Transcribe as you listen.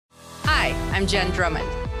Hi, I'm Jenn Drummond.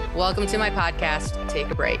 Welcome to my podcast,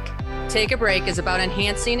 Take a Break. Take a Break is about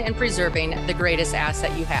enhancing and preserving the greatest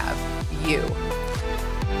asset you have, you.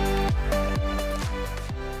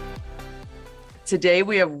 Today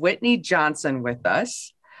we have Whitney Johnson with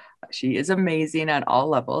us. She is amazing on all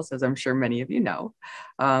levels, as I'm sure many of you know.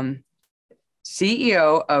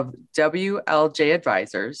 CEO of WLJ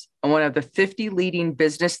Advisors and one of the 50 leading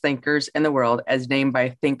business thinkers in the world as named by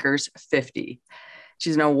Thinkers 50.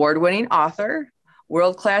 She's an award-winning author,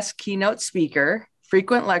 world-class keynote speaker,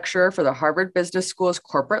 frequent lecturer for the Harvard Business School's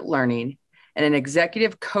corporate learning, and an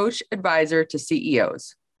executive coach advisor to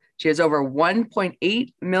CEOs. She has over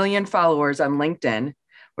 1.8 million followers on LinkedIn,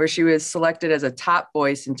 where she was selected as a top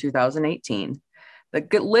voice in 2018.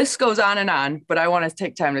 The list goes on, but I want to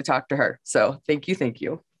take time to talk to her. So thank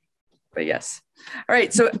you. But yes. All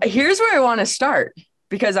right. So here's where I want to start,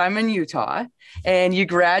 because I'm in Utah and you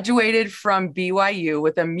graduated from BYU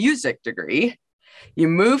with a music degree. You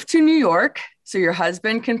moved to New York so your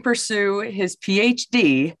husband can pursue his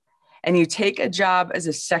PhD, and you take a job as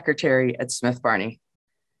a secretary at Smith Barney.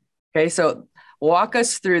 Okay. So walk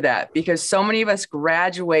us through that, because so many of us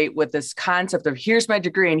graduate with this concept of here's my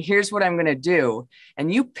degree and here's what I'm going to do.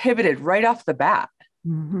 And you pivoted right off the bat.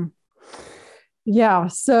 Mm-hmm. Yeah.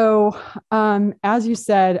 So as you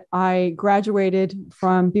said, I graduated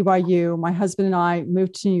from BYU. My husband and I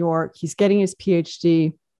moved to New York. He's getting his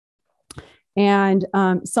PhD. And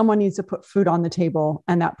someone needs to put food on the table,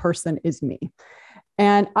 and that person is me.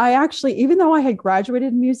 And I actually, even though I had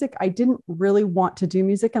graduated in music, I didn't really want to do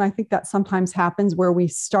music. And I think that sometimes happens where we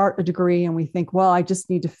start a degree and we think, well, I just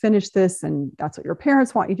need to finish this. And that's what your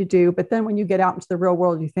parents want you to do. But then when you get out into the real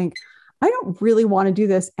world, you think, I don't really want to do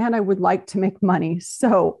this, and I would like to make money.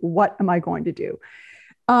 So what am I going to do?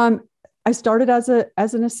 I started as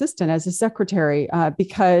an assistant, as a secretary,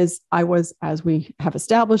 because I was, as we have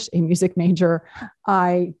established, a music major.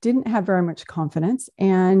 I didn't have very much confidence,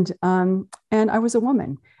 and I was a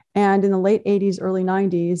woman. And in the late 80s, early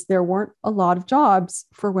 90s, there weren't a lot of jobs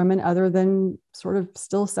for women other than sort of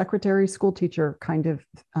still secretary, school teacher kind of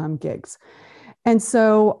gigs. And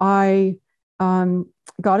so I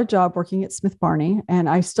got a job working at Smith Barney. And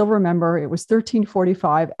I still remember it was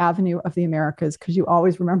 1345 Avenue of the Americas, because you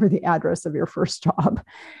always remember the address of your first job.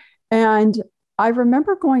 And I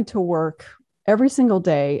remember going to work every single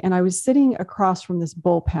day, and I was sitting across from this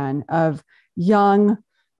bullpen of young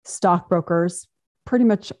stockbrokers, pretty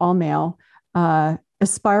much all male,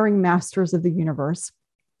 aspiring masters of the universe.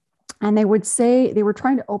 And they would say, they were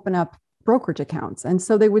trying to open up brokerage accounts. And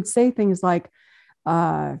so they would say things like,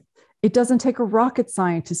 it doesn't take a rocket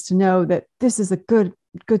scientist to know that this is a good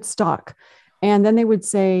stock. And then they would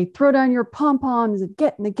say, throw down your pom-poms and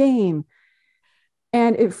get in the game.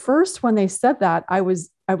 And at first, when they said that, I was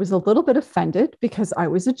a little bit offended, because I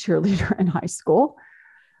was a cheerleader in high school.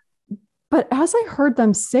 But as I heard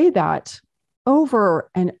them say that over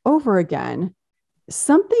and over again,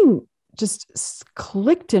 something just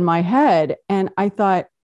clicked in my head. And I thought,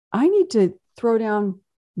 I need to throw down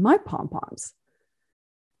my pom-poms.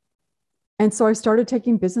 And so I started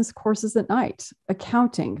taking business courses at night,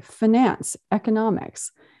 accounting, finance,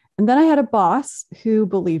 economics. And then I had a boss who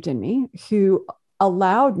believed in me, who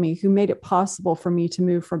allowed me, who made it possible for me to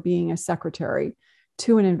move from being a secretary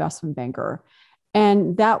to an investment banker.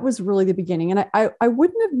 And that was really the beginning. And I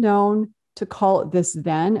wouldn't have known to call it this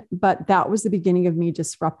then, but that was the beginning of me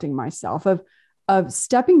disrupting myself, of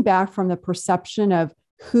stepping back from the perception of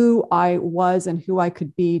who I was and who I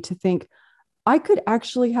could be, to think, I could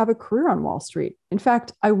actually have a career on Wall Street. In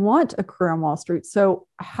fact, I want a career on Wall Street. So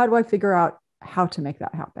how do I figure out how to make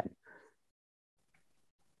that happen?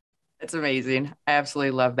 It's amazing. I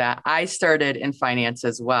absolutely love that. I started in finance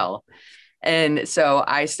as well. And so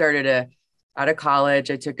I started out of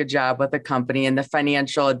college. I took a job with a company in the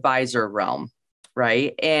financial advisor realm,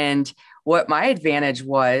 right? And what my advantage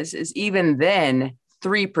was, is even then,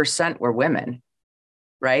 3% were women.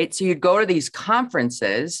 Right. So you'd go to these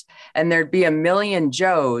conferences and there'd be a million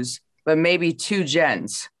Joes, but maybe 2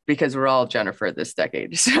 Jens, because we're all Jennifer this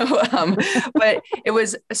decade. So, but it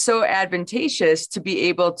was so advantageous to be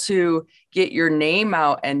able to get your name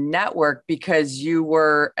out and network, because you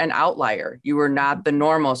were an outlier. You were not the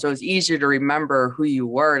normal. So it was easier to remember who you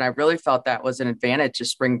were. And I really felt that was an advantage to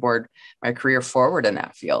springboard my career forward in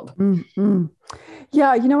that field. Mm-hmm.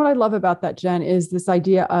 Yeah. You know what I love about that, Jen, is this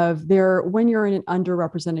idea of when you're in an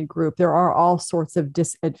underrepresented group, there are all sorts of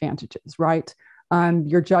disadvantages, right?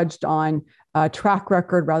 You're judged on track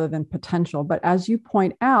record rather than potential. But as you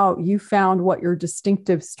point out, you found what your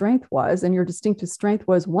distinctive strength was. And your distinctive strength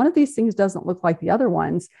was, one of these things doesn't look like the other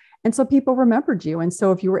ones. And so people remembered you. And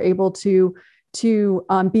so if you were able to to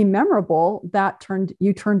be memorable,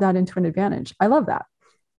 you turned that into an advantage. I love that.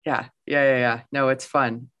 Yeah. No, it's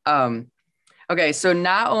fun. Okay. So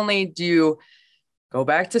not only do you go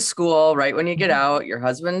back to school right when you get out, your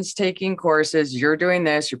husband's taking courses, you're doing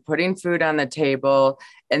this, you're putting food on the table,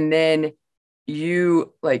 and then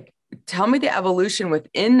you tell me the evolution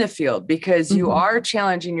within the field, because you are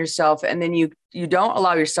challenging yourself, and then you don't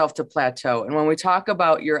allow yourself to plateau. And when we talk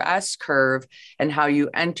about your S curve and how you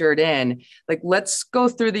entered in, let's go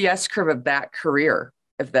through the S curve of that career,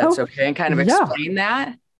 if that's okay, and kind of explain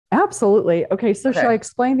that. Absolutely. Okay. So should I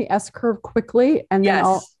explain the S curve quickly, and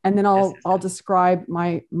then I'll describe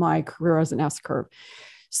my career as an S curve.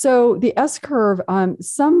 So the S curve,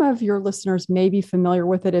 some of your listeners may be familiar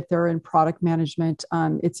with it if they're in product management.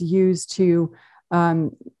 It's used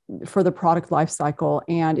for the product life cycle,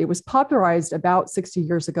 and it was popularized about 60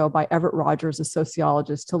 years ago by Everett Rogers, a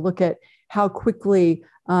sociologist, to look at how quickly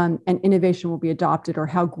an innovation will be adopted or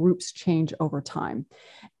how groups change over time.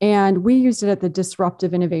 And we used it at the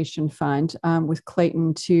Disruptive Innovation Fund with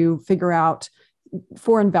Clayton to figure out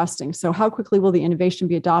for investing. So how quickly will the innovation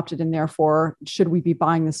be adopted? And therefore, should we be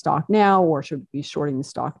buying the stock now, or should we be shorting the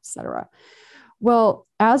stock, et cetera? Well,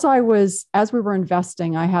 as we were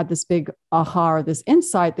investing, I had this big aha, or this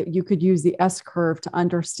insight that you could use the S curve to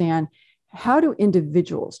understand, how do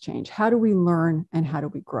individuals change? How do we learn, and how do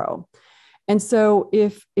we grow? And so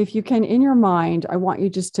if you can, in your mind, I want you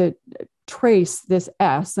just to trace this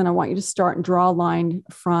S, and I want you to start and draw a line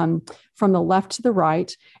from the left to the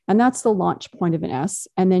right. And that's the launch point of an S.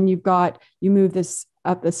 And then you move this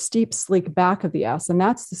up the steep, sleek back of the S, and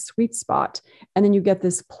that's the sweet spot. And then you get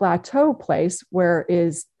this plateau place where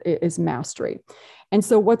is mastery. And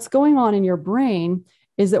so what's going on in your brain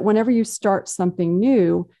is that whenever you start something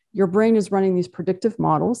new, your brain is running these predictive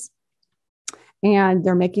models, and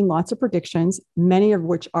they're making lots of predictions, many of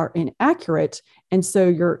which are inaccurate. And so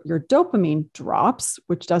your dopamine drops,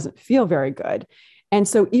 which doesn't feel very good. And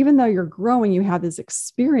so even though you're growing, you have this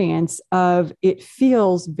experience of it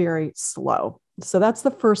feels very slow. So that's the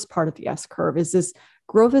first part of the S curve, is this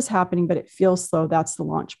growth is happening, but it feels slow. That's the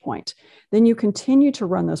launch point. Then you continue to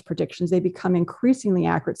run those predictions. They become increasingly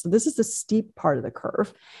accurate. So this is the steep part of the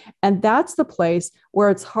curve. And that's the place where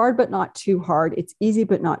it's hard, but not too hard. It's easy,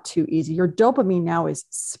 but not too easy. Your dopamine now is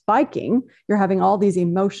spiking. You're having all these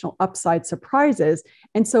emotional upside surprises.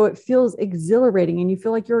 And so it feels exhilarating, and you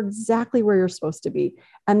feel like you're exactly where you're supposed to be.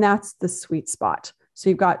 And that's the sweet spot. So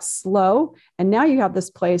you've got slow, and now you have this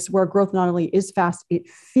place where growth not only is fast, it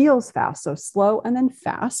feels fast. So slow and then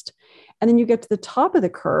fast. And then you get to the top of the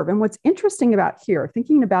curve. And what's interesting about here,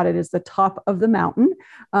 thinking about it as the top of the mountain,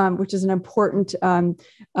 which is an important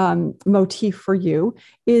motif for you,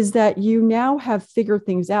 is that you now have figured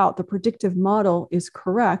things out. The predictive model is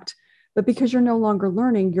correct, but because you're no longer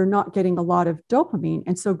learning, you're not getting a lot of dopamine.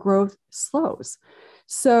 And so growth slows.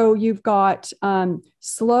 So you've got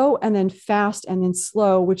slow and then fast and then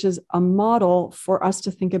slow, which is a model for us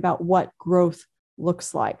to think about what growth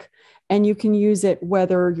looks like. And you can use it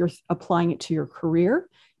whether you're applying it to your career.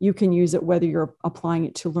 You can use it whether you're applying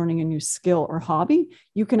it to learning a new skill or hobby.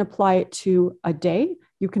 You can apply it to a day.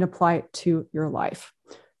 You can apply it to your life.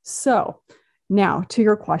 So now to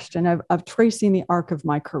your question of tracing the arc of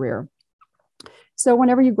my career. So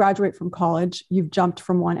whenever you graduate from college, you've jumped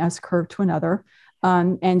from one S curve to another.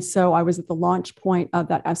 And so I was at the launch point of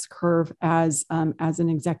that S curve as an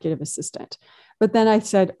executive assistant. But then I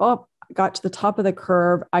said, I got to the top of the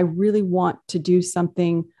curve. I really want to do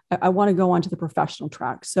something. I want to go onto the professional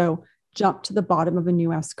track. So jump to the bottom of a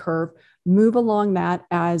new S curve, move along that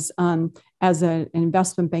as an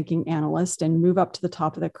investment banking analyst, and move up to the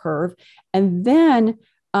top of the curve. And then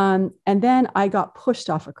I got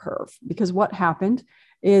pushed off a curve, because what happened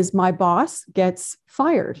is my boss gets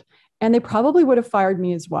fired. And they probably would have fired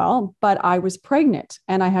me as well, but I was pregnant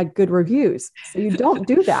and I had good reviews. So you don't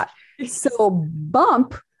do that. So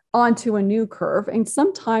bump onto a new curve. And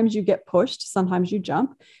sometimes you get pushed, sometimes you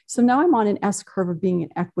jump. So now I'm on an S curve of being an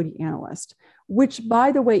equity analyst, which,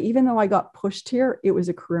 by the way, even though I got pushed here, it was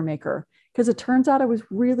a career maker, because it turns out I was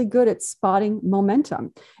really good at spotting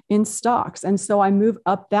momentum in stocks. And so I move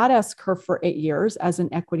up that S curve for 8 years as an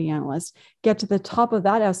equity analyst, get to the top of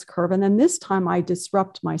that S curve. And then this time I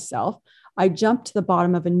disrupt myself. I jump to the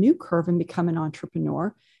bottom of a new curve and become an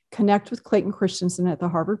entrepreneur, connect with Clayton Christensen at the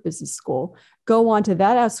Harvard Business School, go on to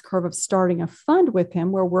that S curve of starting a fund with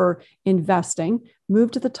him where we're investing,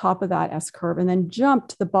 move to the top of that S curve, and then jump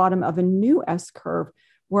to the bottom of a new S curve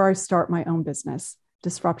where I start my own business,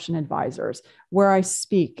 Disruption Advisors, where I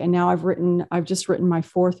speak. And now I've just written my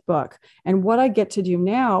 4th book. And what I get to do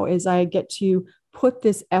now is I get to put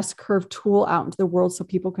this S-curve tool out into the world so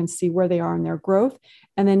people can see where they are in their growth,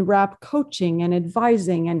 and then wrap coaching and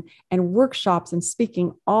advising and workshops and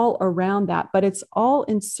speaking all around that. But it's all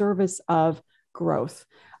in service of growth.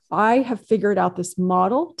 I have figured out this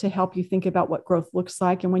model to help you think about what growth looks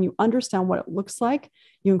like. And when you understand what it looks like,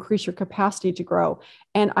 you increase your capacity to grow.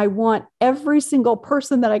 And I want every single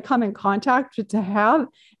person that I come in contact with to have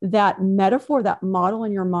that metaphor, that model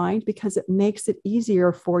in your mind, because it makes it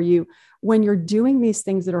easier for you when you're doing these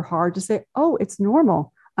things that are hard to say, oh, it's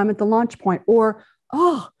normal. I'm at the launch point. Or,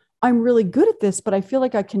 oh, I'm really good at this, but I feel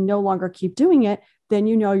like I can no longer keep doing it. Then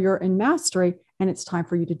you know you're in mastery and it's time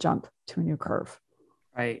for you to jump to a new curve.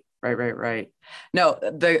 Right. No,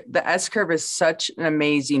 the S curve is such an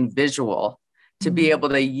amazing visual to be able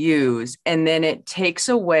to use. And then it takes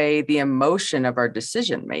away the emotion of our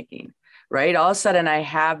decision making, right? All of a sudden I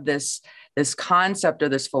have this concept or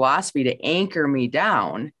this philosophy to anchor me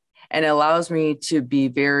down, and it allows me to be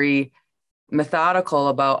very methodical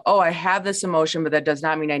about, oh, I have this emotion, but that does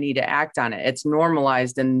not mean I need to act on it. It's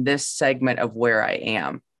normalized in this segment of where I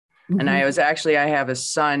am. And I have a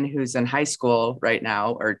son who's in high school right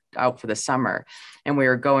now, or out for the summer, and we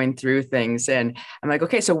were going through things, and I'm like,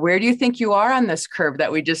 okay, so where do you think you are on this curve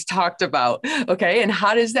that we just talked about? Okay. And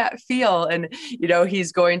how does that feel? And,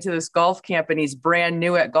 he's going to this golf camp and he's brand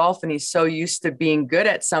new at golf and he's so used to being good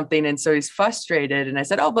at something. And so he's frustrated. And I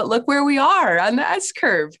said, oh, but look where we are on the S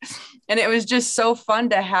curve. And it was just so fun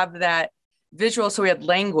to have that visual. So we had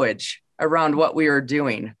language around what we were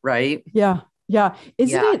doing. Right. Yeah.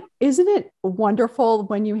 Isn't it wonderful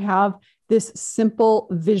when you have this simple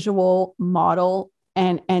visual model,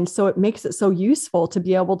 and so it makes it so useful to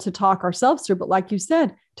be able to talk ourselves through, but like you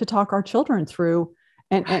said, to talk our children through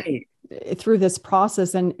and through this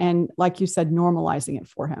process, and like you said, normalizing it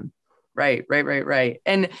for him. Right.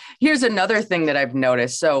 And here's another thing that I've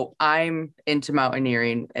noticed. So I'm into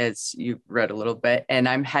mountaineering, as you read a little bit, and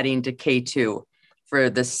I'm heading to K2 for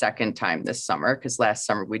the second time this summer, because last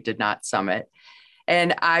summer we did not summit.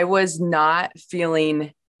 And I was not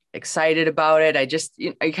feeling excited about it. I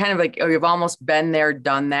kind of like, oh, you've almost been there,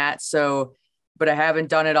 done that. So, but I haven't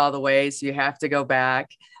done it all the way. So you have to go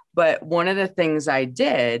back. But one of the things I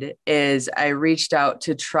did is I reached out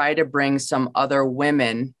to try to bring some other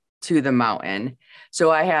women to the mountain.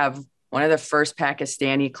 So I have one of the first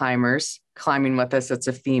Pakistani climbers climbing with us. It's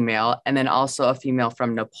a female, and then also a female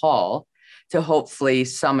from Nepal, to hopefully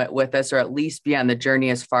summit with us, or at least be on the journey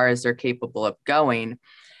as far as they're capable of going.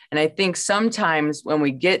 And I think sometimes when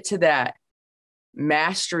we get to that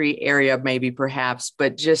mastery area, maybe perhaps,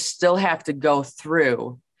 but just still have to go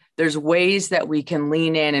through, there's ways that we can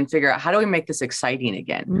lean in and figure out, how do we make this exciting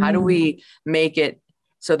again? How do we make it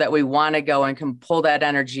so that we want to go and can pull that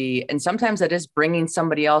energy? And sometimes that is bringing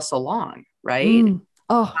somebody else along, right?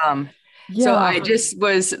 Yeah. So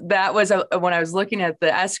when I was looking at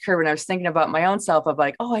the S curve and I was thinking about my own self of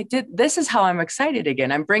like, oh, this is how I'm excited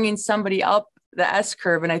again. I'm bringing somebody up the S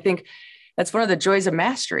curve. And I think that's one of the joys of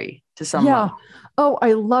mastery to someone. Yeah. Oh,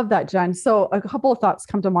 I love that, Jenn. So a couple of thoughts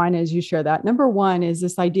come to mind as you share that. Number one is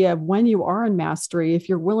this idea of when you are in mastery, if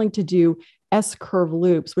you're willing to do S-curve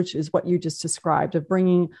loops, which is what you just described, of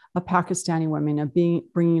bringing a Pakistani woman,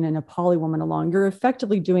 bringing a Nepali woman along, you're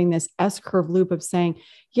effectively doing this S-curve loop of saying,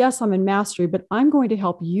 yes, I'm in mastery, but I'm going to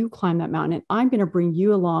help you climb that mountain and I'm going to bring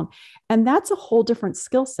you along. And that's a whole different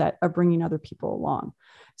skill set of bringing other people along.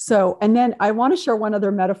 So, and then I want to share one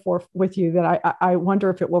other metaphor with you that I wonder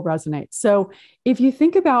if it will resonate. So if you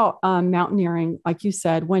think about mountaineering, like you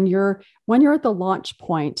said, when you're at the launch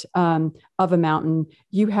point of a mountain,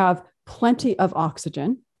 you have plenty of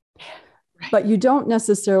oxygen, but you don't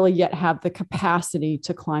necessarily yet have the capacity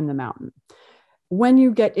to climb the mountain. When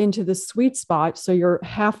you get into the sweet spot, so you're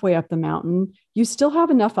halfway up the mountain, you still have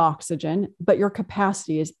enough oxygen, but your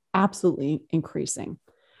capacity is absolutely increasing.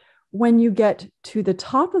 When you get to the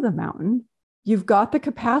top of the mountain, you've got the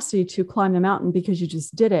capacity to climb the mountain because you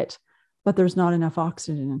just did it, but there's not enough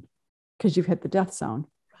oxygen because you've hit the death zone.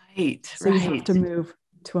 Right. So you have to move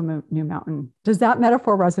to a new mountain. Does that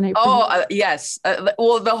metaphor resonate? Yes.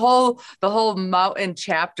 Well, the whole mountain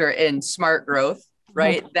chapter in Smart Growth,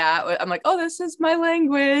 right? That I'm like, oh, this is my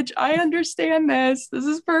language. I understand this. This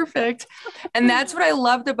is perfect. And that's what I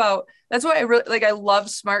loved about, that's why I really like, I love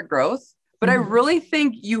Smart Growth, but I really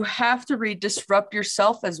think you have to disrupt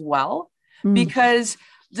yourself as well, because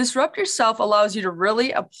disrupt yourself allows you to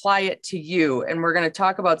really apply it to you. And we're going to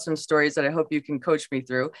talk about some stories that I hope you can coach me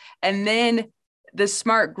through. And then the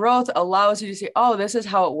Smart Growth allows you to say, oh, this is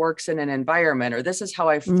how it works in an environment, or this is how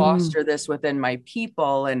I foster this within my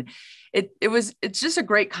people. And it's just a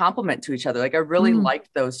great compliment to each other. Like I really liked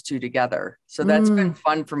those two together. So that's been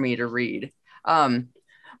fun for me to read.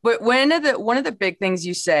 But one of the big things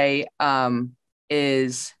you say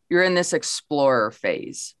is you're in this explorer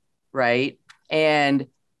phase, right? And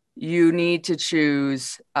you need to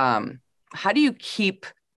choose, how do you keep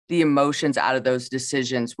the emotions out of those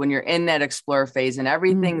decisions when you're in that explorer phase and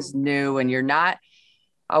everything's new and you're not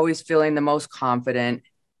always feeling the most confident?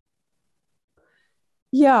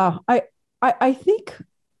 Yeah, I think,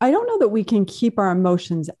 I don't know that we can keep our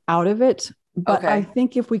emotions out of it, but I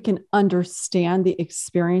think if we can understand the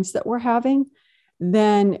experience that we're having,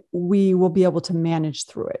 then we will be able to manage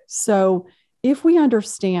through it. So if we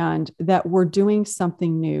understand that we're doing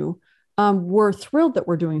something new, we're thrilled that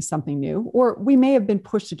we're doing something new, or we may have been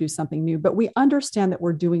pushed to do something new, but we understand that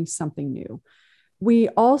we're doing something new. We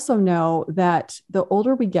also know that the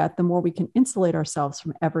older we get, the more we can insulate ourselves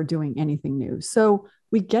from ever doing anything new. So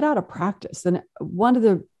we get out of practice. And one of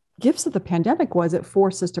the gifts of the pandemic was it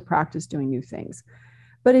forced us to practice doing new things.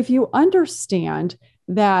 But if you understand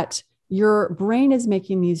that your brain is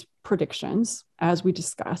making these predictions, as we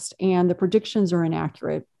discussed, and the predictions are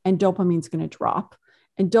inaccurate, and dopamine's going to drop.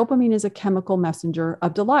 And dopamine is a chemical messenger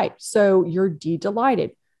of delight. So you're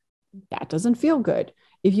de-delighted. That doesn't feel good.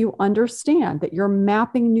 If you understand that you're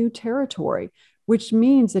mapping new territory, which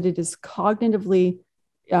means that it is cognitively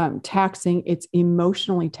taxing, it's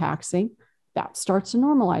emotionally taxing, that starts to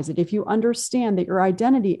normalize it. If you understand that your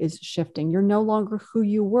identity is shifting, you're no longer who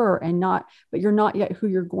you were but you're not yet who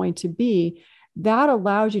you're going to be, that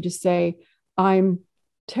allows you to say, I'm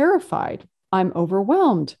terrified, I'm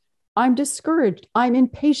overwhelmed, I'm discouraged, I'm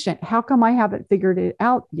impatient. How come I haven't figured it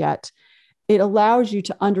out yet? It allows you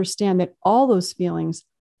to understand that all those feelings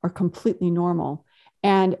are completely normal,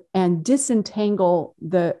 and disentangle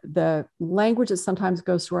the language that sometimes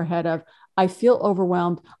goes through our head of, I feel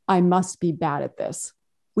overwhelmed, I must be bad at this.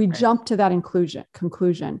 We jump to that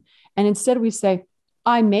conclusion. And instead we say,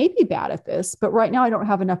 I may be bad at this, but right now I don't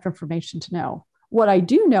have enough information to know. What I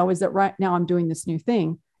do know is that right now I'm doing this new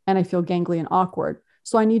thing and I feel gangly and awkward.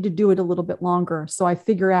 So I need to do it a little bit longer. So I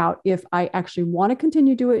figure out if I actually want to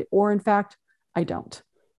continue to do it, or in fact, I don't.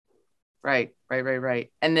 Right.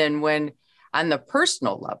 And then when on the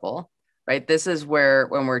personal level, right, this is where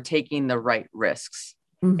when we're taking the right risks.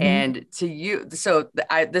 And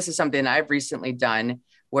this is something I've recently done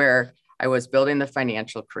where I was building the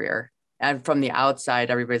financial career. And from the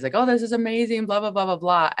outside, everybody's like, oh, this is amazing, blah, blah, blah, blah,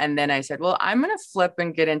 blah. And then I said, well, I'm going to flip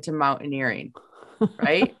and get into mountaineering.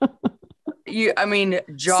 Right.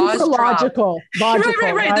 Jaws super logical.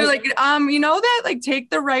 Right. They're like, you know that, like,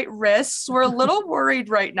 take the right risks. We're a little worried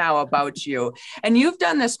right now about you. And you've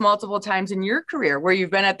done this multiple times in your career where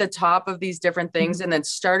you've been at the top of these different things and then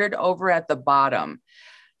started over at the bottom.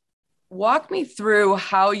 Walk me through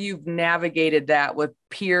how you've navigated that with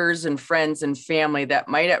peers and friends and family that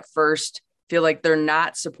might at first feel like they're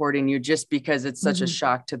not supporting you just because it's such a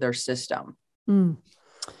shock to their system.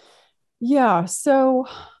 Yeah. So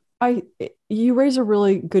you raise a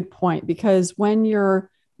really good point, because when you're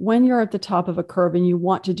at the top of a curve and you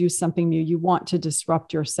want to do something new, you want to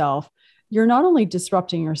disrupt yourself, you're not only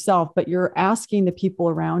disrupting yourself, but you're asking the people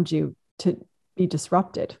around you to be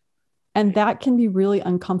disrupted. And that can be really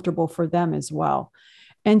uncomfortable for them as well.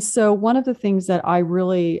 And so one of the things that I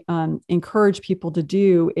really encourage people to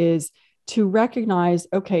do is to recognize,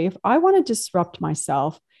 okay, if I want to disrupt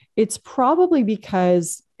myself, it's probably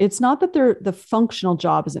because it's not that the functional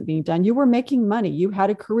job isn't being done. You were making money, you had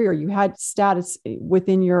a career, you had status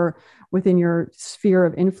within your sphere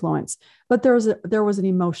of influence, but there was an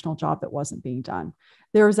emotional job that wasn't being done.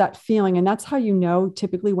 There was that feeling, and that's how you know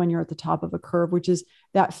typically when you're at the top of a curve, which is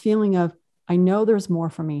that feeling of, I know there's more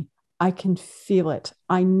for me. I can feel it.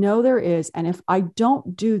 I know there is. And if I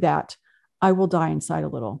don't do that, I will die inside a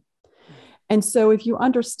little. And so if you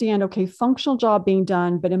understand, okay, functional job being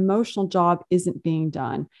done, but emotional job isn't being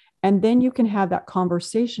done. And then you can have that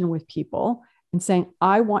conversation with people and saying,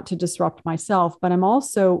 I want to disrupt myself, but I'm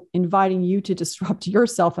also inviting you to disrupt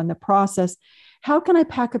yourself in the process. How can I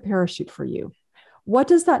pack a parachute for you? What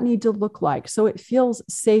does that need to look like so it feels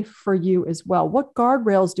safe for you as well? What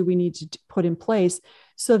guardrails do we need to put in place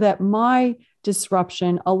so that my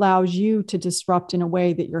disruption allows you to disrupt in a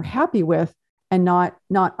way that you're happy with and not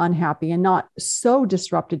unhappy, and not so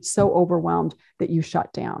disrupted, so overwhelmed that you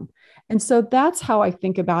shut down? And so that's how I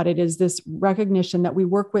think about it, is this recognition that we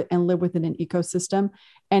work with and live within an ecosystem.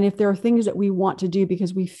 And if there are things that we want to do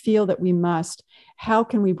because we feel that we must, how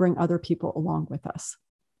can we bring other people along with us?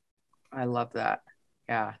 I love that.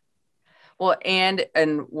 Yeah. Well, and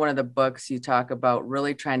in one of the books you talk about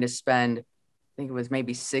really trying to spend, I think it was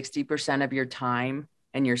maybe 60% of your time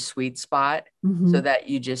in your sweet spot, so that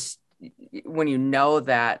you just when you know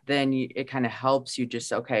that, then it kind of helps you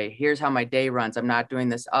just, okay, here's how my day runs. I'm not doing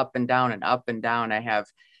this up and down and up and down. I have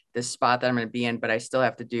this spot that I'm going to be in, but I still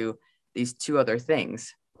have to do these two other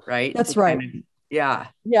things. Right. That's right. Yeah.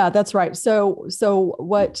 Yeah, that's right. So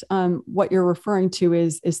what you're referring to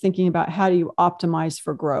is thinking about how do you optimize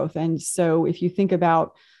for growth. And so if you think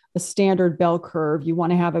about a standard bell curve, you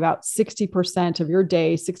want to have about 60% of your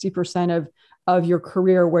day, 60% of your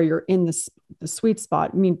career where you're in the sweet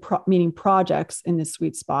spot, meaning projects in the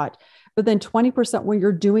sweet spot, but then 20% where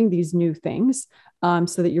you're doing these new things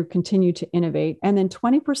so that you continue to innovate, and then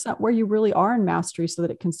 20% where you really are in mastery so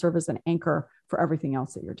that it can serve as an anchor for everything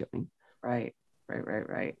else that you're doing. Right.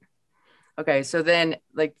 Okay. So then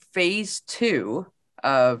like phase 2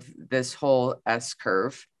 of this whole S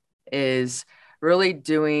curve is really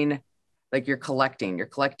doing, like, you're collecting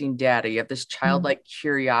data. You have this childlike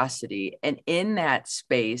curiosity. And in that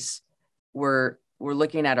space, we're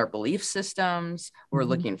looking at our belief systems. We're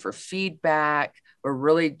looking for feedback. We're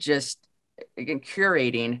really just, again,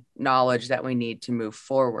 curating knowledge that we need to move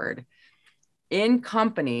forward. In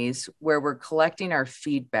companies where we're collecting our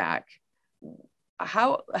feedback,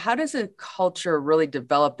 how does a culture really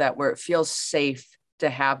develop that where it feels safe to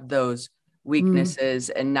have those weaknesses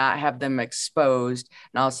and not have them exposed,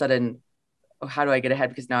 and all of a sudden, oh, how do I get ahead?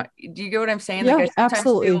 Because now, do you get what I'm saying? Yeah, like, I sometimes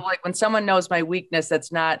absolutely. feel like when someone knows my weakness,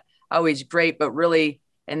 that's not always great, but really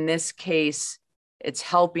in this case, it's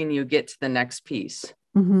helping you get to the next piece.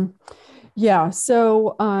 Yeah.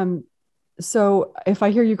 So if I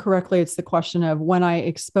hear you correctly, it's the question of when I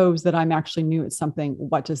expose that I'm actually new at something,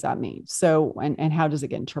 what does that mean? So, and how does it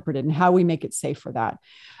get interpreted, and how we make it safe for that?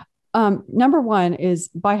 Number one is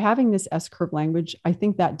by having this S-curve language, I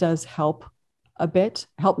think that does help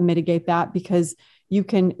mitigate that, because you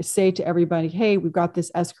can say to everybody, hey, we've got this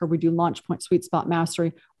S-curve, we do launch point, sweet spot,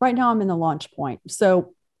 mastery. Right now I'm in the launch point.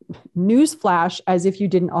 So newsflash, as if you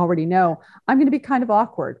didn't already know, I'm going to be kind of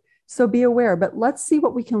awkward. So be aware, but let's see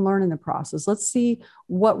what we can learn in the process. Let's see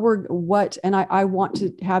and I want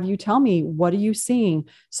to have you tell me, what are you seeing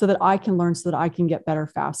so that I can learn, so that I can get better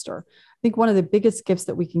faster. I think one of the biggest gifts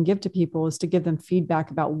that we can give to people is to give them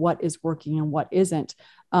feedback about what is working and what isn't,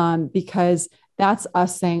 because that's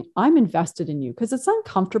us saying, I'm invested in you, because it's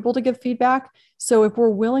uncomfortable to give feedback. So if we're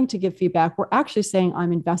willing to give feedback, we're actually saying,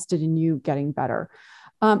 I'm invested in you getting better.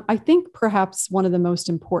 I think perhaps one of the most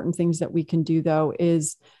important things that we can do, though,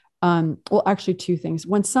 is actually two things.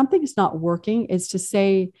 When something is not working, is to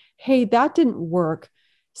say, hey, that didn't work.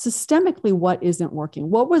 Systemically, what isn't working?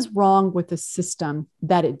 What was wrong with the system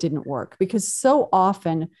that it didn't work? Because so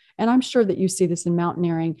often, and I'm sure that you see this in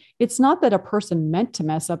mountaineering, it's not that a person meant to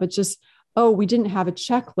mess up. It's just, oh, we didn't have a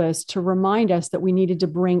checklist to remind us that we needed to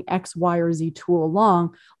bring X, Y, or Z tool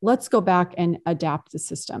along. Let's go back and adapt the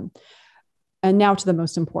system. And now to the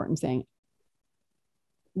most important thing.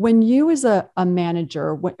 When you as a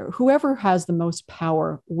manager, whoever has the most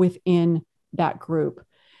power within that group,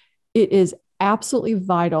 it is absolutely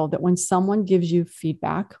vital that when someone gives you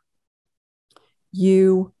feedback,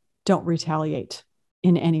 you don't retaliate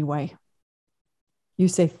in any way. You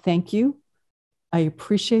say, thank you. I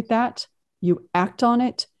appreciate that. You act on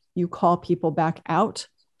it. You call people back out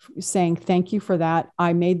saying, thank you for that.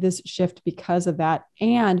 I made this shift because of that.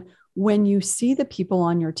 And when you see the people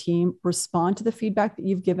on your team respond to the feedback that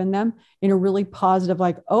you've given them in a really positive,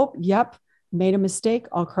 like, oh, yep, made a mistake,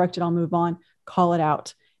 I'll correct it, I'll move on, call it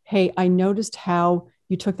out. Hey, I noticed how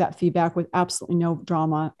you took that feedback with absolutely no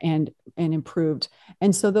drama and improved.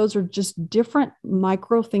 And so those are just different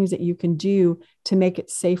micro things that you can do to make it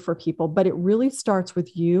safe for people. But it really starts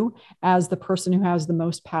with you as the person who has the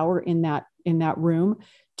most power in that room,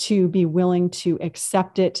 to be willing to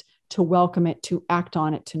accept it, to welcome it, to act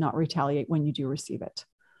on it, to not retaliate when you do receive it.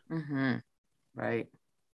 Right.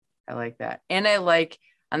 I like that. And I like,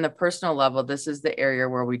 on the personal level, this is the area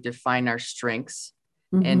where we define our strengths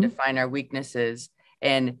and define our weaknesses.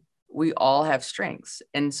 And we all have strengths.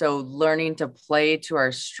 And so learning to play to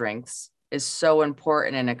our strengths is so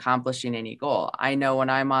important in accomplishing any goal. I know when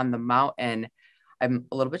I'm on the mountain, I'm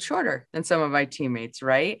a little bit shorter than some of my teammates,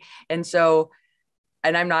 right?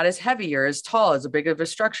 And I'm not as heavy or as tall, as big of a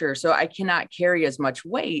structure. So I cannot carry as much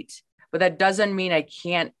weight, but that doesn't mean I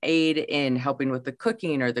can't aid in helping with the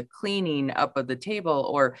cooking or the cleaning up of the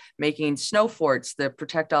table or making snow forts that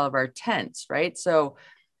protect all of our tents, right? So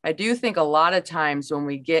I do think a lot of times when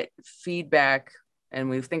we get feedback and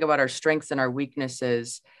we think about our strengths and our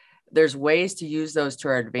weaknesses, there's ways to use those to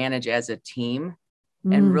our advantage as a team,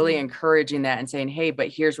 and really encouraging that and saying, hey, but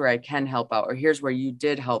here's where I can help out, or here's where you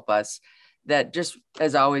did help us. That just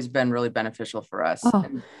has always been really beneficial for us. Oh,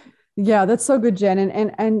 yeah, that's so good, Jen.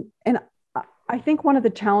 And I think one of the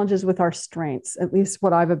challenges with our strengths, at least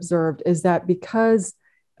what I've observed, is that because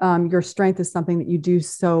your strength is something that you do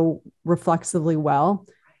so reflexively well,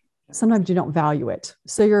 sometimes you don't value it.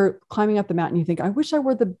 So you're climbing up the mountain, you think, I wish I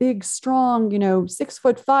were the big, strong,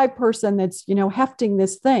 6'5" person that's, hefting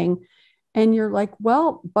this thing. And you're like,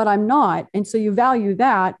 well, but I'm not. And so you value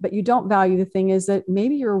that, but you don't value the thing is that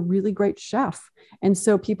maybe you're a really great chef. And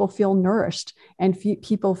so people feel nourished and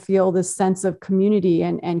people feel this sense of community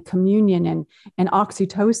and communion and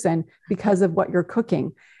oxytocin because of what you're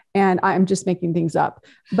cooking. And I'm just making things up,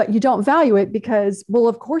 but you don't value it because, well,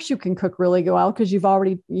 of course you can cook really well because you've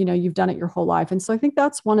already, you've done it your whole life. And so I think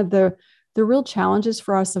that's one of the real challenges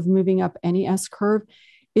for us of moving up any S curve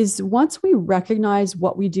is once we recognize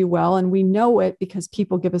what we do well, and we know it because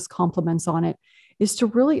people give us compliments on it, is to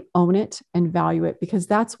really own it and value it, because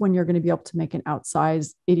that's when you're going to be able to make an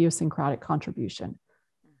outsized idiosyncratic contribution.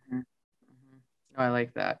 Mm-hmm. Mm-hmm. Oh, I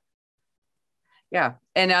like that. Yeah.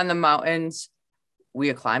 And on the mountains, we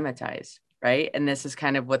acclimatize, right? And this is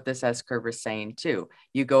kind of what this S curve is saying too.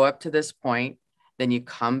 You go up to this point, then you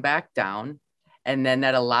come back down, and then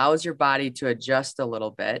that allows your body to adjust a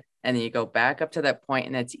little bit. And then you go back up to that point,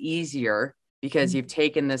 and it's easier because you've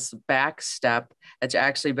taken this back step that's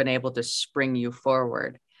actually been able to spring you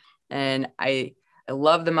forward. And I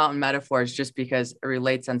love the mountain metaphors just because it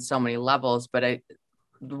relates on so many levels. But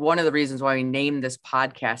one of the reasons why we named this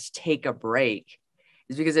podcast Take a Break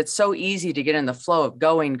is because it's so easy to get in the flow of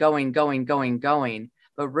going.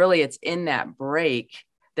 But really it's in that break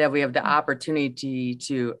that we have the opportunity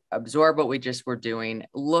to absorb what we just were doing,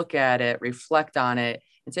 look at it, reflect on it,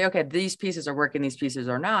 and say, okay, these pieces are working, these pieces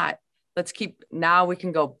are not. Now we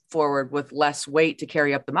can go forward with less weight to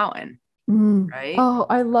carry up the mountain. Right. Oh,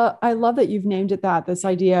 I love that you've named it that, this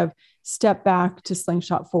idea of step back to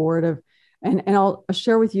slingshot forward and I'll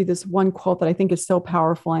share with you this one quote that I think is so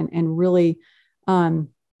powerful and really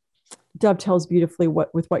dovetails beautifully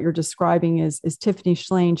with what you're describing is Tiffany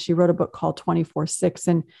Shlain. She wrote a book called 24/6,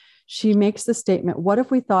 and she makes the statement, what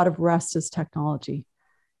if we thought of rest as technology?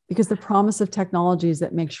 Because the promise of technology is that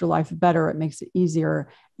it makes your life better, it makes it easier.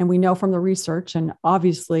 And we know from the research, and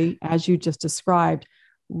obviously, as you just described,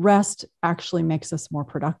 rest actually makes us more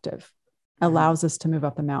productive, allows us to move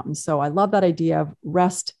up the mountain. So I love that idea of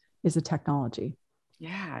rest is a technology.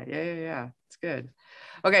 Yeah. It's good.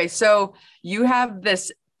 Okay. So you have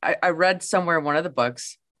this, I read somewhere in one of the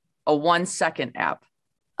books, a 1 second app.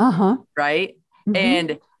 Right. Mm-hmm.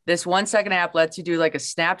 And this 1 second app lets you do like a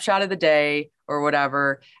snapshot of the day or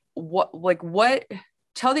whatever.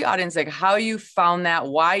 Tell the audience like how you found that,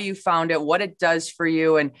 why you found it, what it does for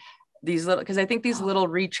you. And these little, because I think these little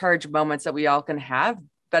recharge moments that we all can have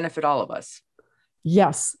benefit all of us.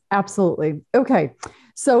 Yes, absolutely. Okay.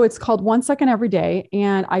 So it's called 1 Second Every Day.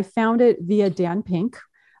 And I found it via Dan Pink.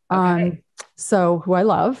 Okay. So who I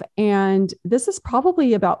love. And this is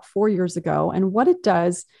probably about 4 years ago. And what it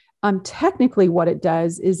does, technically what it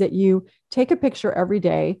does is that you take a picture every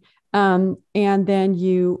day, and then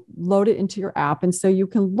you load it into your app. And so you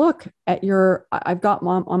can look at I've got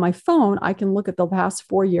on my phone, I can look at the past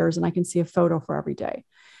 4 years and I can see a photo for every day.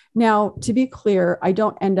 Now, to be clear, I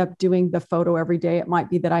don't end up doing the photo every day. It might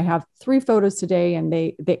be that I have 3 photos today and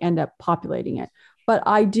they end up populating it. But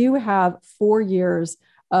I do have 4 years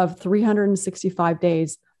of 365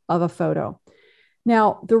 days of a photo.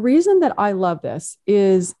 Now, the reason that I love this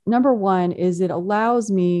is, number one, is it allows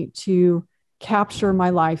me to capture my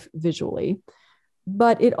life visually,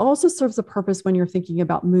 but it also serves a purpose when you're thinking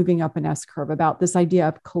about moving up an S curve, about this idea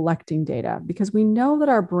of collecting data, because we know that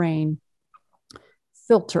our brain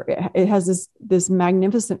it has this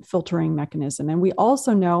magnificent filtering mechanism. And we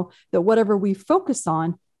also know that whatever we focus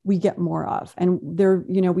on, we get more of. And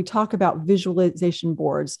we talk about visualization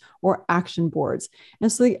boards or action boards.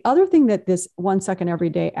 And so the other thing that this 1 Second Every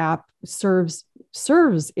Day app serves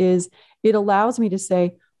is it allows me to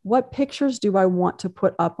say, what pictures do I want to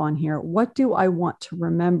put up on here? What do I want to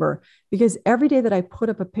remember? Because every day that I put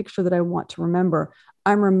up a picture that I want to remember,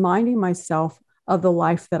 I'm reminding myself of the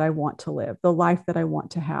life that I want to live, the life that I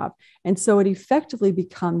want to have. And so it effectively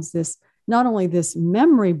becomes this, not only this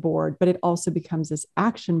memory board, but it also becomes this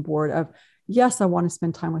action board of, yes, I want to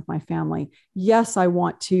spend time with my family. Yes, I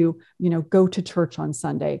want to, go to church on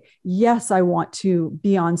Sunday. Yes, I want to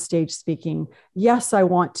be on stage speaking. Yes, I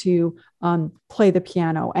want to play the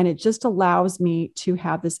piano. And it just allows me to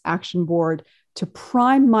have this action board to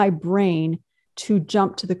prime my brain to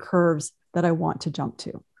jump to the curves that I want to jump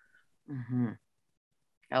to. Mm-hmm.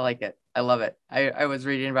 I like it. I love it. I was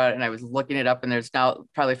reading about it and I was looking it up, and there's now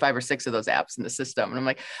probably 5 or 6 of those apps in the system. And I'm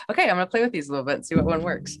like, okay, I'm going to play with these a little bit and see what one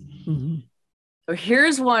works. Mm-hmm. So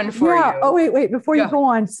here's one for Yeah. you. Oh, wait, before you Yeah. go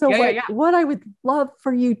on. So Yeah. what I would love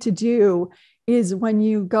for you to do is when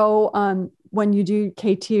you go, when you do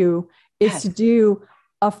K2, is Yes. to do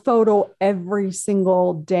a photo every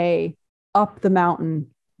single day up the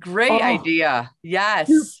mountain. Great Oh, idea. Yes.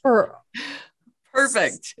 super,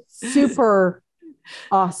 Perfect. super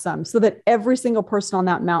awesome. So that every single person on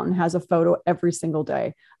that mountain has a photo every single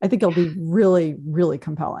day. I think it'll be really, really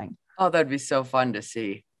compelling. Oh, that'd be so fun to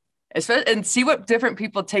see. And see what different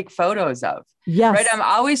people take photos of. Yes. Right. I'm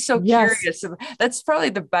always so Yes. curious. That's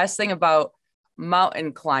probably the best thing about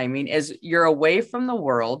mountain climbing is you're away from the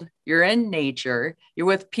world. You're in nature. You're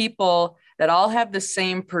with people that all have the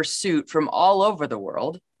same pursuit from all over the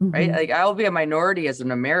world. Right. Mhm. Like I'll be a minority as an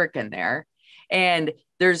American there. And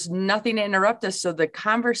there's nothing to interrupt us. So the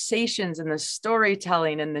conversations and the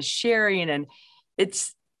storytelling and the sharing, and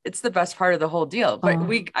it's the best part of the whole deal. But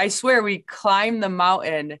I swear we climb the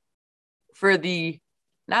mountain for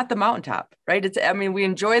not the mountaintop, right? We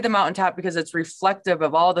enjoy the mountaintop because it's reflective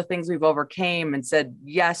of all the things we've overcame and said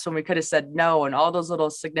yes when we could have said no, and all those little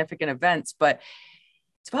significant events. But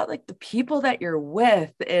it's about like the people that you're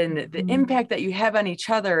with and the impact that you have on each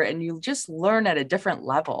other. And you just learn at a different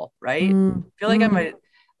level, right? I feel like I'm a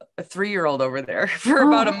 3-year-old over there for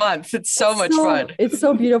about a month. It's so much fun. It's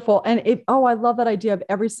so beautiful. And I love that idea of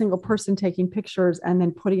every single person taking pictures and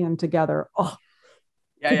then putting them together. Oh,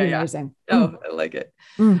 amazing. Oh, I like it.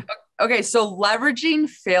 Okay. So leveraging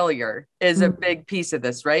failure is a big piece of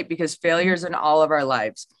this, right? Because failure is in all of our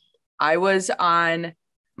lives. I was on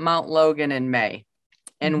Mount Logan in May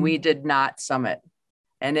and we did not summit.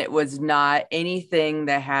 And it was not anything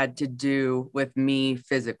that had to do with me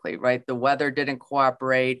physically, right? The weather didn't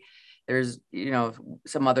cooperate. There's,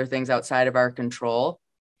 some other things outside of our control.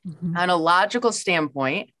 On a logical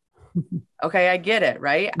standpoint, okay, I get it,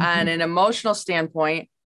 right? On an emotional standpoint,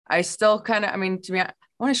 I still kind of, to me, I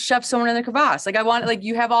want to shove someone in the crevasse. Like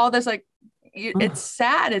you have all this, it's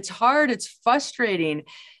sad, it's hard, it's frustrating.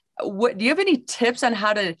 Do you have any tips on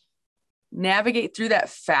how to navigate through that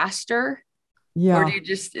faster? Yeah. Or do you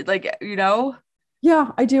just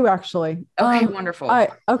Yeah, I do actually. Okay, wonderful.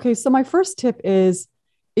 So my first tip is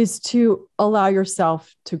to allow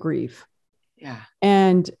yourself to grieve. Yeah.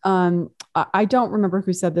 And I don't remember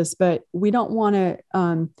who said this, but we don't want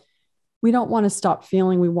to stop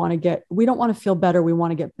feeling. We don't want to feel better. We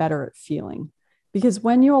want to get better at feeling. Because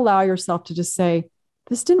when you allow yourself to just say,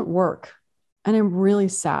 this didn't work and I'm really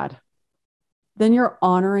sad, then you're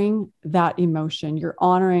honoring that emotion. You're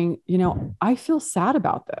honoring, I feel sad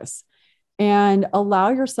about this, and allow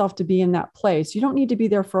yourself to be in that place. You don't need to be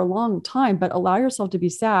there for a long time, but allow yourself to be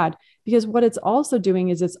sad, because what it's also doing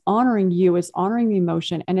is it's honoring you, it's honoring the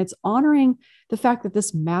emotion, and it's honoring the fact that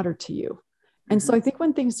this mattered to you. And so I think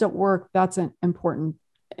when things don't work, that's an important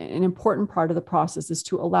part of the process, is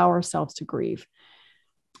to allow ourselves to grieve.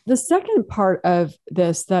 The second part of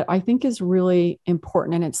this that I think is really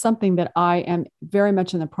important, and it's something that I am very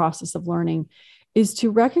much in the process of learning, is to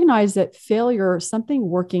recognize that failure, something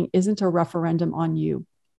working, isn't a referendum on you.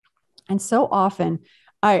 And so often,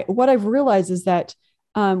 what I've realized is that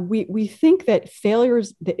we think that failure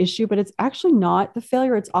is the issue, but it's actually not the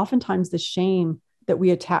failure. It's oftentimes the shame that we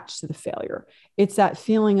attach to the failure. It's that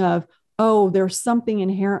feeling of, oh, there's something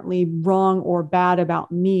inherently wrong or bad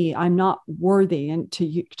about me. I'm not worthy. And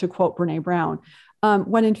to quote Brene Brown,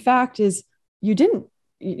 when in fact there's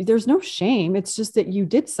no shame. It's just that you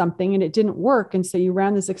did something and it didn't work. And so you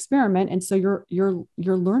ran this experiment. And so you're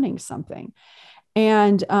learning something.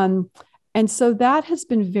 And so that has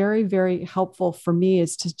been very, very helpful for me,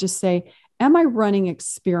 is to just say, am I running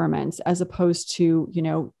experiments as opposed to,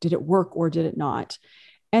 did it work or did it not?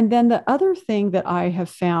 And then the other thing that I have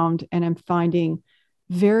found and I'm finding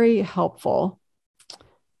very helpful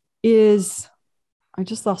is, I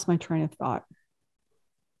just lost my train of thought.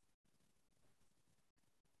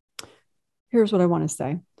 Here's what I want to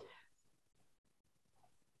say.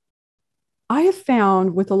 I have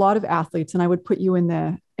found with a lot of athletes, and I would put you in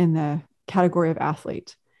the category of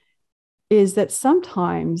athlete, is that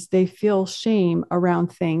sometimes they feel shame around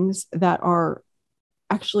things that are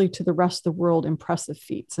actually to the rest of the world impressive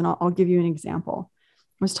feats. And I'll give you an example.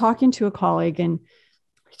 I was talking to a colleague and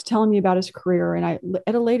he's telling me about his career. And I,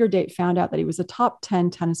 at a later date, found out that he was a top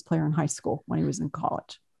 10 tennis player in high school when he was in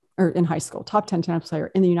college, or in high school, top 10 tennis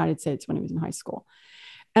player in the United States when he was in high school.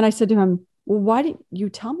 And I said to him, well, why didn't you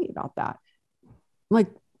tell me about that?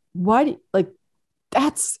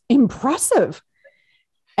 That's impressive.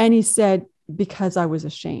 And he said, because I was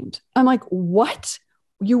ashamed. I'm like, what?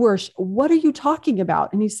 What are you talking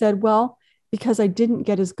about? And he said, well, because I didn't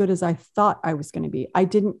get as good as I thought I was going to be. I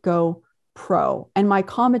didn't go pro. And my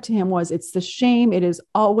comment to him was, it's the shame. It is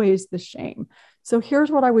always the shame. So here's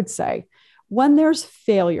what I would say. When there's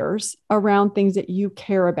failures around things that you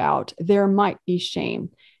care about, there might be shame.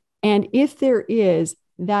 And if there is,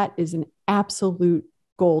 that is an absolute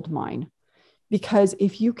gold mine. Because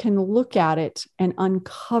if you can look at it and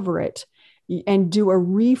uncover it and do a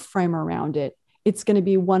reframe around it, it's going to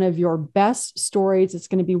be one of your best stories. It's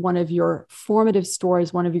going to be one of your formative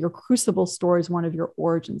stories, one of your crucible stories, one of your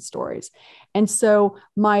origin stories. And so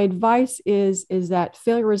my advice is that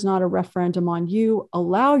failure is not a referendum on you.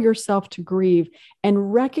 Allow yourself to grieve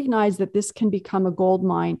and recognize that this can become a gold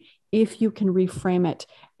mine if you can reframe it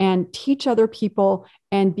and teach other people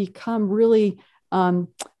and become really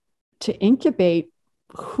to incubate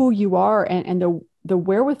who you are and the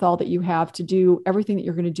wherewithal that you have to do everything that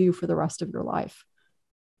you're going to do for the rest of your life.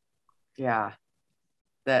 Yeah,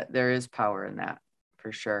 that there is power in that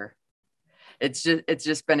for sure. It's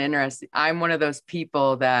just been interesting. I'm one of those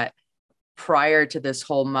people that prior to this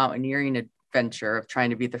whole mountaineering adventure of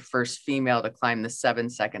trying to be the first female to climb the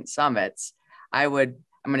 7-second summits, I'm going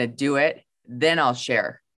to do it, then I'll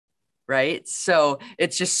share. Right. So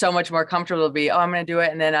it's just so much more comfortable to be, oh, I'm going to do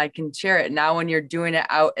it. And then I can share it. Now, when you're doing it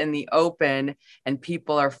out in the open and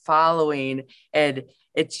people are following, and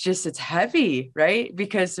it's heavy, right?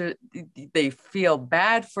 Because they feel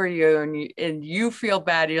bad for you and you feel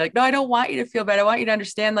bad. You're like, no, I don't want you to feel bad. I want you to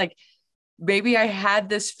understand, like, maybe I had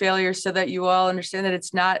this failure so that you all understand that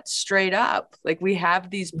it's not straight up. Like, we have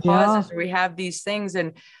these pauses, or we have these things,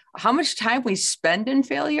 and how much time we spend in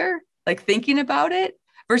failure, like thinking about it.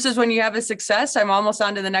 Versus when you have a success, I'm almost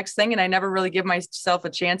on to the next thing. And I never really give myself a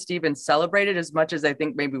chance to even celebrate it as much as I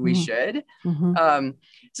think maybe we should.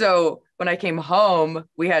 So when I came home,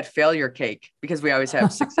 we had failure cake because we always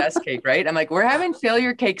have success cake, right? I'm like, we're having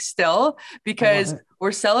failure cake still because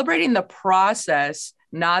we're celebrating the process,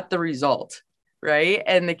 not the result. Right.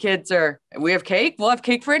 And the kids we have cake. We'll have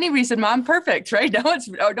cake for any reason. Mom, perfect. Right. No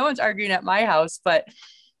one's arguing at my house, but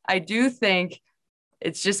I do think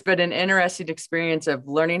it's just been an interesting experience of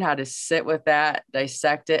learning how to sit with that,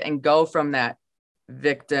 dissect it, and go from that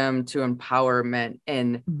victim to empowerment.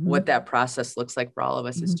 And what that process looks like for all of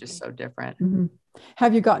us is just so different.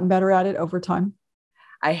 Have you gotten better at it over time?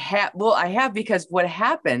 I have, because what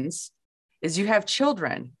happens is you have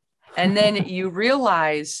children and then you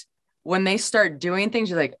realize when they start doing things,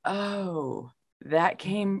 you're like, oh, I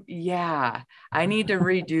need to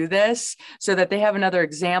redo this so that they have another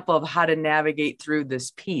example of how to navigate through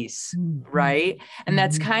this piece. Right. And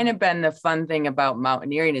that's kind of been the fun thing about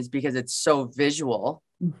mountaineering, is because it's so visual.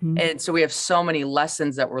 And so we have so many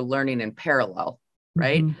lessons that we're learning in parallel.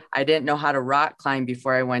 Right. I didn't know how to rock climb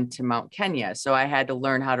before I went to Mount Kenya. So I had to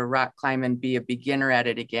learn how to rock climb and be a beginner at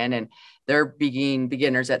it again. And they're being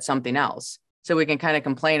beginners at something else. So we can kind of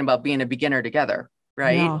complain about being a beginner together.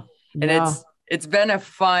 Right. And it's been a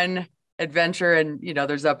fun adventure, and,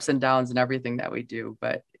 there's ups and downs and everything that we do,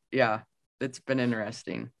 but yeah, it's been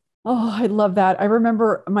interesting. Oh, I love that. I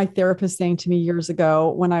remember my therapist saying to me years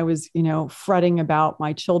ago when I was, fretting about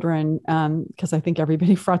my children, because I think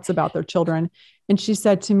everybody frets about their children. And she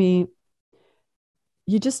said to me,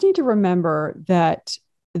 you just need to remember that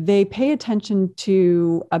they pay attention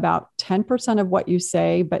to about 10% of what you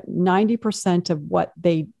say, but 90% of what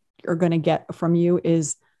they are going to get from you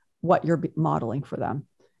is what you're modeling for them.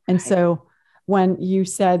 And so when you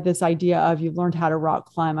said this idea of you've learned how to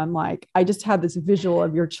rock climb, I'm like, I just had this visual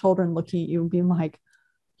of your children looking at you and being like,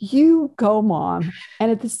 you go, Mom.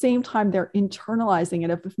 And at the same time, they're internalizing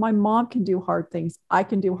it. If my mom can do hard things, I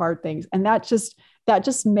can do hard things. And that just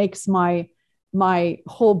makes my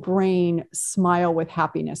whole brain smile with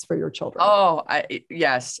happiness for your children. Oh,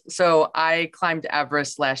 yes. So I climbed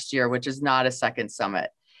Everest last year, which is not a second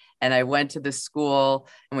summit. And I went to the school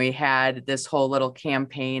and we had this whole little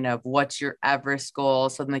campaign of what's your Everest goal.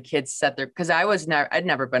 So then the kids set because I'd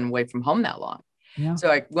never been away from home that long. Yeah.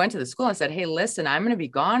 So I went to the school and said, hey, listen, I'm going to be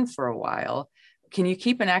gone for a while. Can you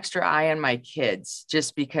keep an extra eye on my kids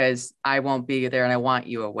just because I won't be there and I want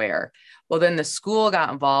you aware? Well, then the school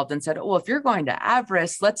got involved and said, oh, if you're going to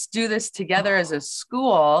Everest, let's do this together as a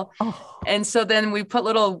school. And so then we put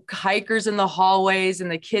little hikers in the hallways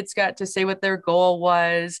and the kids got to say what their goal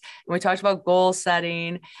was. And we talked about goal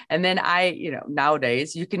setting. And then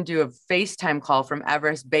nowadays you can do a FaceTime call from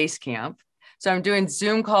Everest Base Camp. So I'm doing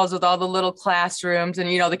Zoom calls with all the little classrooms and,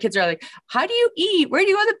 the kids are like, how do you eat? Where do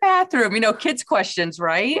you go to the bathroom? Kids questions,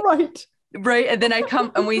 right? Right. And then I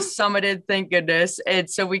come and we summited, thank goodness. And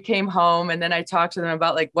so we came home and then I talked to them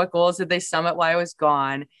about like, what goals did they summit while I was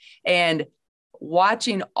gone? And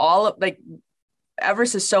watching all of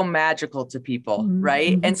Everest is so magical to people.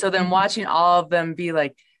 Right. And so then watching all of them be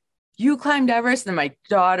like, you climbed Everest. And my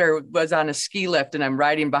daughter was on a ski lift and I'm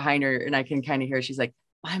riding behind her and I can kind of hear, she's like,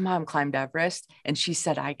 my mom climbed Everest and she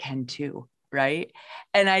said, I can too. Right.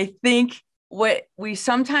 And I think what we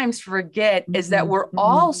sometimes forget is that we're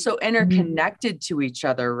all so interconnected to each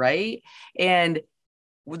other. Right. And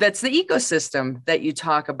that's the ecosystem that you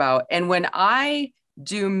talk about. And when I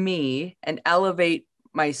do me and elevate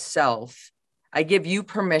myself, I give you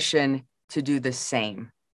permission to do the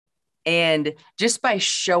same. And just by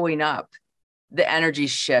showing up, the energy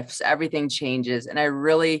shifts, everything changes. And I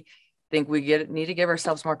really think we need to give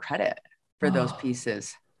ourselves more credit for those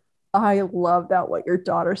pieces. I love that, what your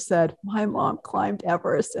daughter said. My mom climbed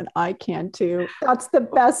Everest and I can too. That's the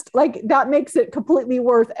best. Like, that makes it completely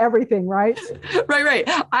worth everything, right? Right.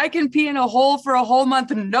 I can pee in a hole for a whole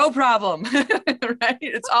month, no problem. Right?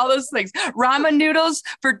 It's all those things. Ramen noodles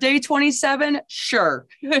for day 27, sure.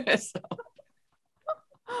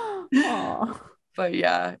 But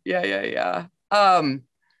yeah.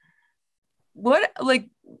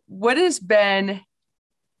 What has been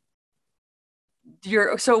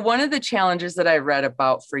so one of the challenges that I read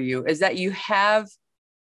about for you is that you have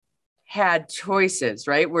had choices,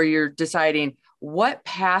 right? Where you're deciding, what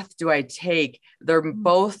path do I take? They're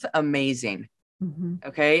both amazing.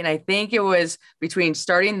 Okay. And I think it was between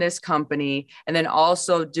starting this company and then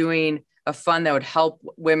also doing a fund that would help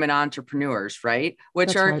women entrepreneurs, right? Which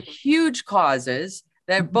That's are right. huge causes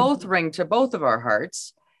that both ring to both of our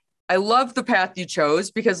hearts. I love the path you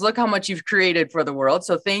chose because look how much you've created for the world.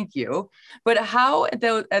 So thank you. But how at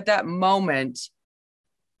that moment,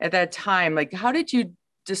 at that time, like, how did you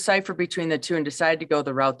decipher between the two and decide to go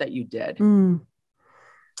the route that you did?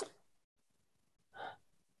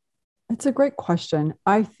 It's a great question.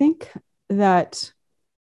 I think that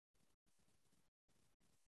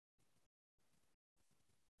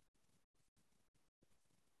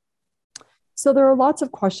so there are lots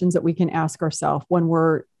of questions that we can ask ourselves when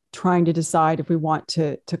we're trying to decide if we want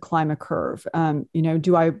to climb a curve.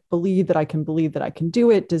 Do I believe that I can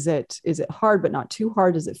do it? Is it hard, but not too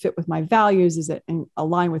hard? Does it fit with my values? Is it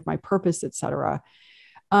align with my purpose, et cetera?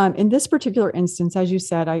 In this particular instance, as you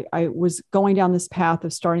said, I was going down this path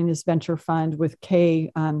of starting this venture fund with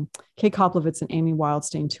Kay Koplovitz and Amy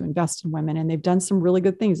Wildstein to invest in women. And they've done some really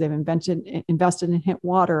good things. They've invested in Hint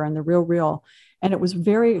Water and The Real. And it was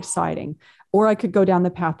very exciting. Or I could go down the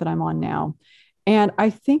path that I'm on now. And I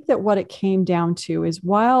think that what it came down to is,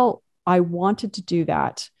 while I wanted to do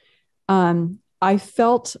that, I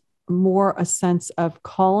felt more a sense of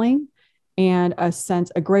calling and a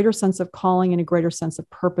greater sense of calling and a greater sense of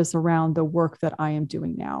purpose around the work that I am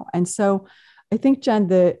doing now. And so I think, Jenn,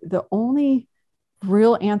 the only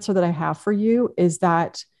real answer that I have for you is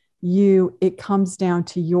that it comes down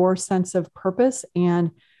to your sense of purpose and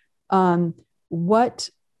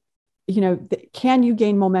can you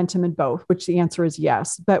gain momentum in both? Which the answer is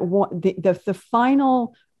yes. But the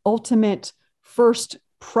final, ultimate, first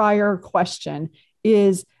prior question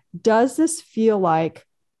is, does this feel like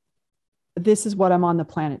this is what I'm on the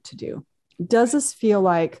planet to do? Does this feel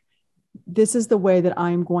like this is the way that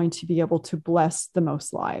I'm going to be able to bless the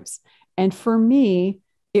most lives? And for me,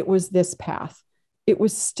 it was this path. It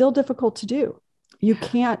was still difficult to do.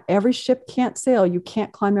 Every ship can't sail. You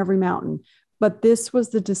can't climb every mountain. But this was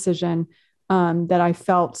the decision that I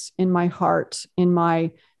felt in my heart, in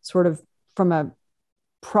my sort of, from a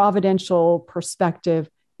providential perspective,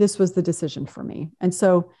 this was the decision for me. And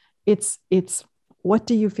so it's what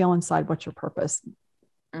do you feel inside? What's your purpose?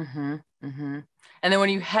 And then when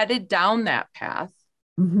you headed down that path,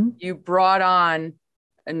 you brought on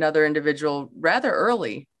another individual rather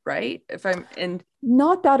early, right?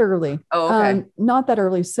 Not that early. Oh, okay. Not that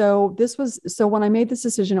early. So when I made this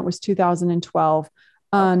decision, it was 2012.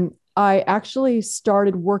 I actually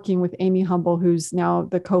started working with Amy Humble, who's now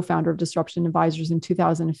the co-founder of Disruption Advisors, in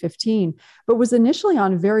 2015, but was initially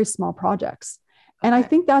on very small projects. And I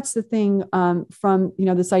think that's the thing from,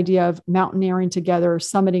 this idea of mountaineering together,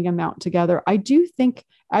 summiting a mountain together. I do think,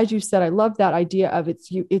 as you said, I love that idea of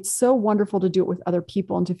it's so wonderful to do it with other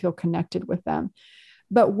people and to feel connected with them.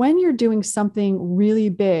 But when you're doing something really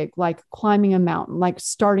big, like climbing a mountain, like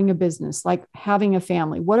starting a business, like having a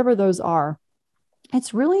family, whatever those are,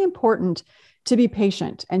 it's really important to be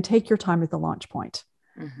patient and take your time at the launch point.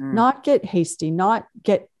 Not get hasty, not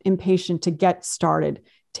get impatient to get started.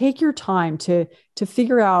 Take your time to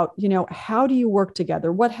figure out, how do you work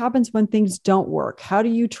together? What happens when things don't work? How do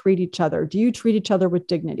you treat each other? Do you treat each other with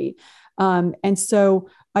dignity? And so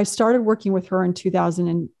I started working with her in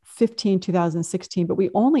 2015, 2016, but we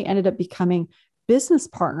only ended up becoming business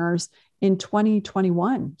partners in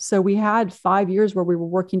 2021. So we had 5 years where we were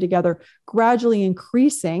working together, gradually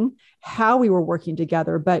increasing how we were working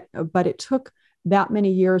together. But it took that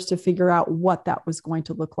many years to figure out what that was going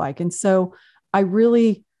to look like. And so I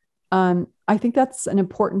really, I think that's an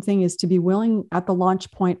important thing, is to be willing at the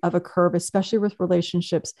launch point of a curve, especially with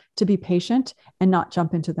relationships, to be patient and not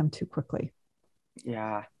jump into them too quickly.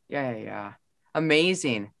 Yeah.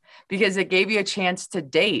 Amazing. Because it gave you a chance to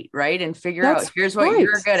date, right? And figure out, here's what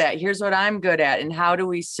you're good at, here's what I'm good at, and how do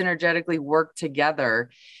we synergetically work together?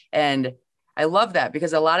 And I love that,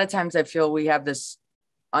 because a lot of times I feel we have this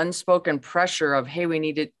unspoken pressure of, hey, we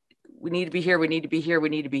need to be here, we need to be here, we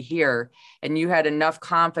need to be here. And you had enough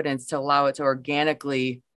confidence to allow it to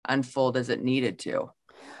organically unfold as it needed to.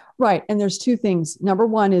 Right. And there's two things. Number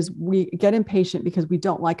one is we get impatient because we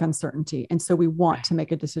don't like uncertainty. And so we want to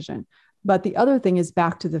make a decision. But the other thing is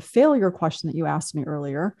back to the failure question that you asked me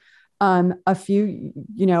earlier. I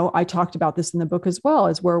talked about this in the book as well,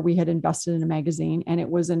 is where we had invested in a magazine and it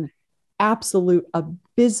was an absolute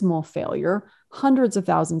abysmal failure, hundreds of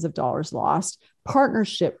thousands of dollars lost,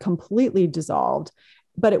 partnership completely dissolved.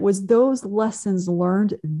 But it was those lessons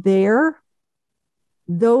learned there.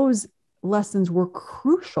 Those lessons were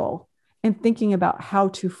crucial in thinking about how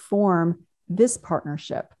to form this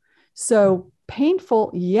partnership. So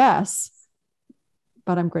painful, yes,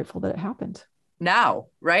 but I'm grateful that it happened. Now,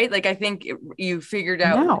 right? Like, I think you figured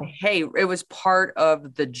out, now, hey, it was part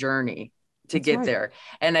of the journey to That's get right. there.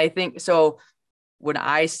 And I think, so when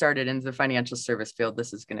I started into the financial service field,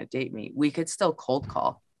 this is going to date me, we could still cold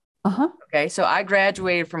call. Okay. So I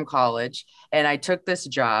graduated from college and I took this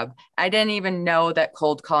job. I didn't even know that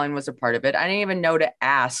cold calling was a part of it. I didn't even know to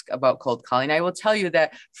ask about cold calling. I will tell you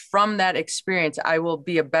that from that experience, I will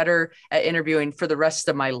be a better at interviewing for the rest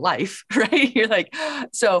of my life. Right. You're like,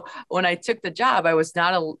 so when I took the job, I was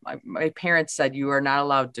my parents said, you are not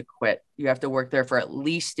allowed to quit. You have to work there for at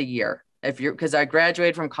least a year. Because I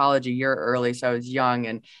graduated from college a year early. So I was young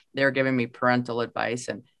and they were giving me parental advice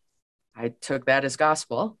and I took that as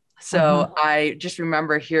gospel. So I just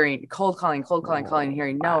remember hearing cold calling,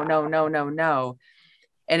 hearing no.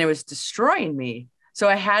 And it was destroying me. So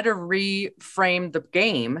I had to reframe the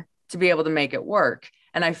game to be able to make it work.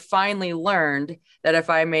 And I finally learned that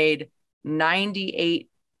if I got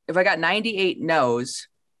 98 no's,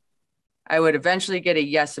 I would eventually get a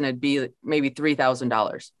yes, and it'd be maybe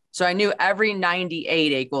 $3,000. So I knew every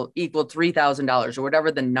 98 equaled $3,000 or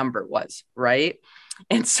whatever the number was, right?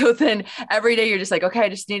 And so then every day you're just like, okay, I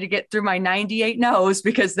just need to get through my 98 no's,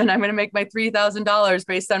 because then I'm going to make my $3,000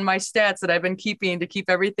 based on my stats that I've been keeping to keep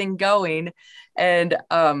everything going. And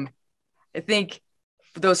I think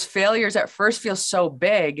those failures at first feel so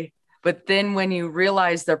big, but then when you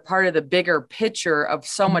realize they're part of the bigger picture of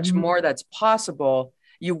so much more that's possible,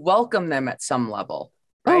 you welcome them at some level,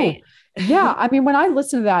 right? Oh, yeah. I mean, when I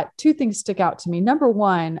listen to that, two things stick out to me. Number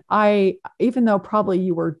one, even though probably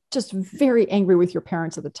you were just very angry with your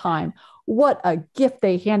parents at the time, what a gift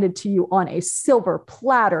they handed to you on a silver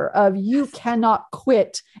platter of, you cannot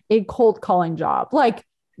quit a cold calling job. Like,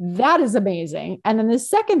 that is amazing. And then the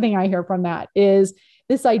second thing I hear from that is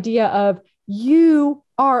this idea of, you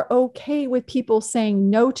are okay with people saying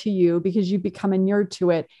no to you because you become inured to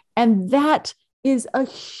it. And that is a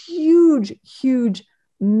huge, huge,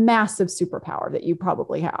 massive superpower that you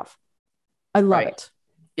probably have. I love it.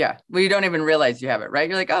 Yeah. Well, you don't even realize you have it, right?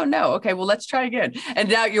 You're like, oh no. Okay, well, let's try again. And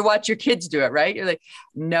now you watch your kids do it, right? You're like,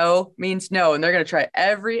 no means no. And they're going to try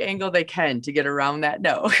every angle they can to get around that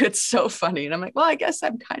no. It's so funny. And I'm like, well, I guess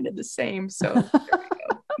I'm kind of the same. So there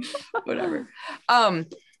we go. Whatever.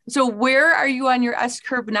 So where are you on your S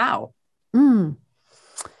curve now?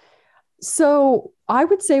 So I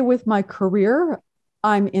would say with my career,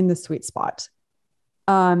 I'm in the sweet spot.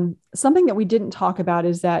 Something that we didn't talk about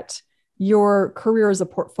is that your career is a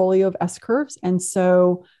portfolio of S curves. And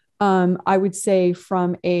so I would say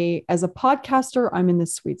as a podcaster, I'm in the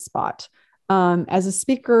sweet spot. As a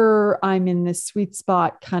speaker, I'm in this sweet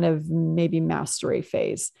spot, kind of maybe mastery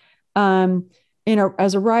phase. As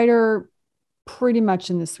a writer, pretty much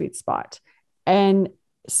in the sweet spot. And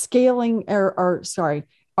scaling our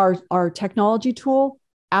technology tool,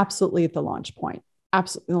 absolutely at the launch point.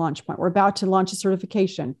 Absolutely launch point. We're about to launch a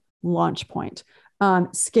certification, launch point.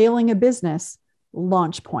 Scaling a business,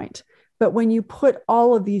 launch point. But when you put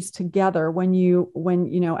all of these together, when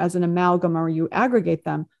as an amalgam or you aggregate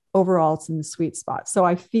them, overall, it's in the sweet spot. So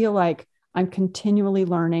I feel like I'm continually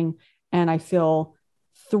learning and I feel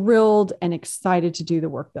thrilled and excited to do the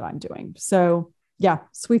work that I'm doing. So Yeah.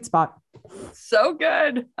 Sweet spot. So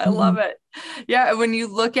good. I love it. Yeah. When you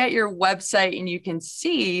look at your website and you can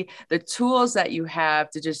see the tools that you have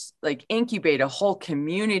to just like incubate a whole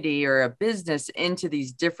community or a business into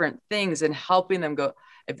these different things and helping them go.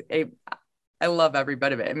 I love every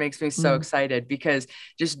bit of it. It makes me so excited because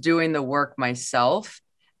just doing the work myself,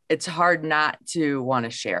 it's hard not to want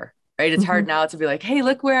to share, right? It's hard now to be like, hey,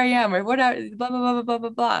 look where I am or what, blah, blah, blah, blah, blah, blah,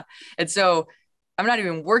 blah. And so I'm not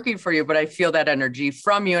even working for you, but I feel that energy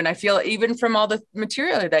from you. And I feel even from all the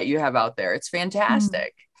material that you have out there. It's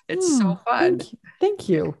fantastic. It's so fun. Thank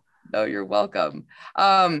you. No, you're welcome.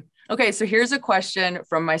 Okay. So here's a question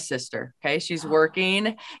from my sister. Okay. She's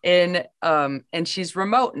working in, and she's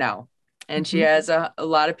remote now. And she has a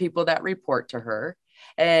lot of people that report to her.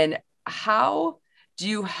 And how do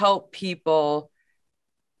you help people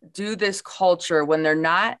do this culture when they're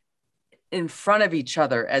not in front of each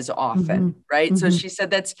other as often, right? So she said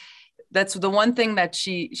that's the one thing that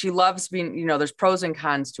she loves being, you know, there's pros and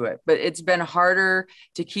cons to it, but it's been harder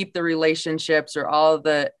to keep the relationships or all of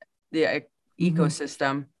the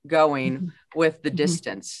ecosystem going with the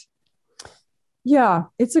distance. Yeah,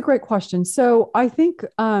 it's a great question. So I think,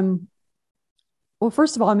 well,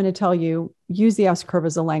 first of all, I'm going to tell you, use the S curve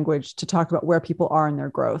as a language to talk about where people are in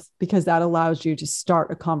their growth, because that allows you to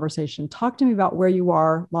start a conversation. Talk to me about where you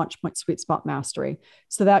are, launch point, sweet spot, mastery.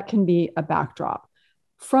 So that can be a backdrop.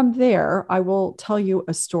 From there, I will tell you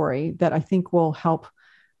a story that I think will help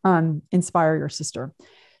inspire your sister.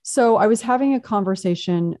 So I was having a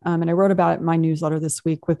conversation, and I wrote about it in my newsletter this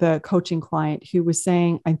week with a coaching client who was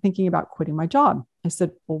saying, I'm thinking about quitting my job. I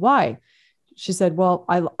said, well, why? She said, well,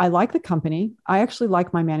 I like the company. I actually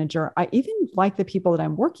like my manager. I even like the people that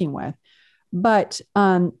I'm working with, but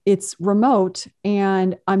it's remote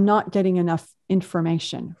and I'm not getting enough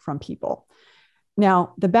information from people.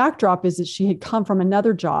 Now, the backdrop is that she had come from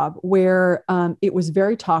another job where it was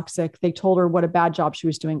very toxic. They told her what a bad job she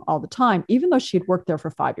was doing all the time, even though she had worked there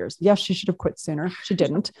for 5 years. Yes, she should have quit sooner. She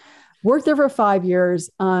didn't. Worked there for 5 years.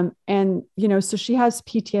 And, you know, so she has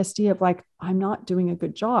PTSD of like, I'm not doing a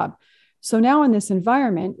good job. So now in this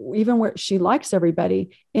environment, even where she likes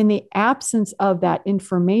everybody, in the absence of that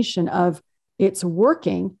information of it's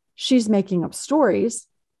working, she's making up stories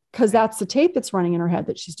because that's the tape that's running in her head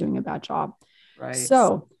that she's doing a bad job. Right.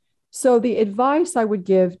 So the advice I would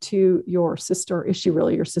give to your sister, is she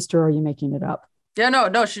really your sister or are you making it up? Yeah,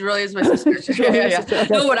 no, she really is my sister. Yeah. Okay.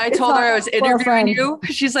 No, when I told her I was interviewing you,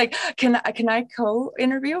 she's like, can I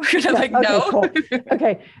co-interview? I'm like, no. Cool.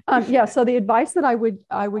 Okay. Yeah. So the advice that I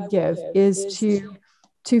would give is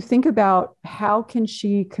to think about how can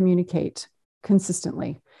she communicate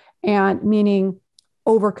consistently, and meaning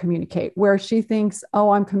over communicate where she thinks, oh,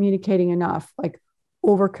 I'm communicating enough, like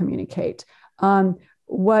over communicate.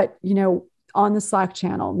 What, you know, on the Slack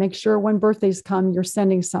channel, make sure when birthdays come, you're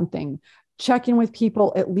sending something. Check in with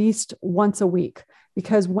people at least once a week,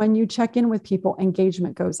 because when you check in with people,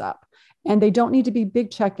 engagement goes up. And they don't need to be big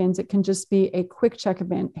check-ins. It can just be a quick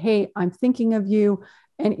check-in. Hey, I'm thinking of you.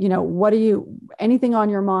 And, you know, anything on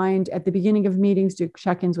your mind at the beginning of meetings, do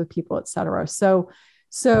check-ins with people, et cetera.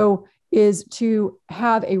 So is to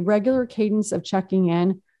have a regular cadence of checking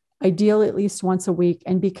in, ideally at least once a week,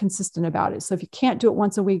 and be consistent about it. So if you can't do it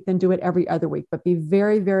once a week, then do it every other week, but be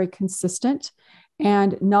very, very consistent.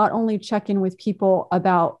 And not only check in with people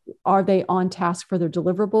about, are they on task for their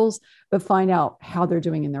deliverables, but find out how they're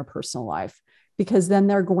doing in their personal life, because then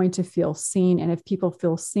they're going to feel seen. And if people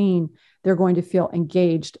feel seen, they're going to feel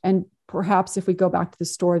engaged. And perhaps if we go back to the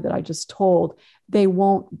story that I just told, they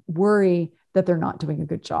won't worry that they're not doing a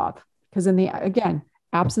good job. Because in the, again,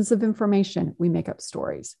 absence of information, we make up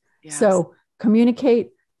stories. Yes. So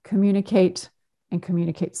communicate, and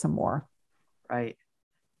communicate some more. Right.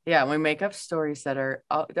 Yeah, we make up stories that are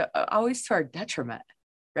always to our detriment,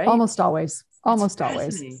 right? Almost always.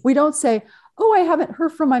 We don't say, oh, I haven't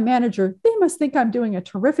heard from my manager. They must think I'm doing a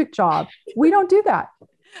terrific job. We don't do that.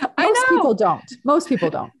 Most people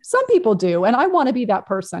don't. Some people do. And I want to be that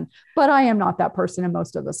person, but I am not that person. And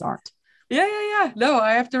most of us aren't. Yeah. No,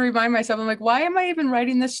 I have to remind myself. I'm like, why am I even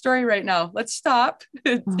writing this story right now? Let's stop.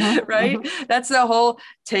 Right. That's the whole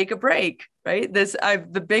take a break. Right.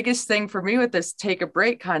 The biggest thing for me with this take a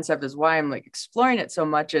break concept is why I'm like exploring it so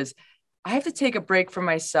much is I have to take a break from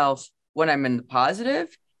myself when I'm in the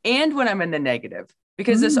positive and when I'm in the negative,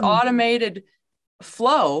 because this automated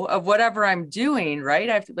flow of whatever I'm doing, right?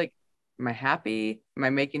 I have to like, am I happy?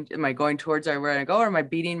 Am I going towards where I go, or am I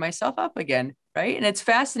beating myself up again? Right. And it's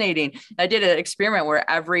fascinating. I did an experiment where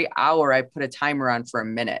every hour I put a timer on for a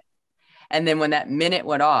minute. And then when that minute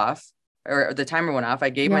went off, or the timer went off,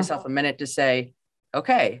 I gave myself a minute to say,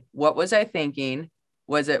 okay, what was I thinking?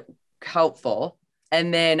 Was it helpful?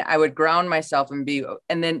 And then I would ground myself and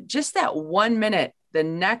then just that 1 minute, the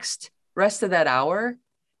next rest of that hour,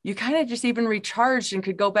 you kind of just even recharged and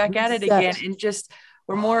could go back at it again. And just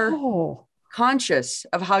were more conscious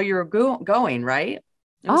of how you're going. Right.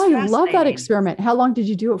 I love that experiment. How long did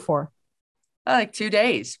you do it for? Like 2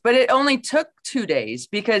 days, but it only took 2 days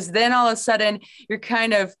because then all of a sudden you're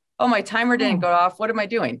kind of, oh, my timer didn't go off. What am I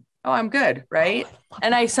doing? Oh, I'm good. Right.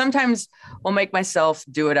 And I sometimes will make myself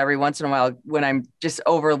do it every once in a while when I'm just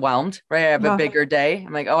overwhelmed, right? I have a bigger day.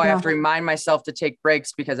 I'm like, I have to remind myself to take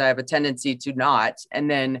breaks because I have a tendency to not.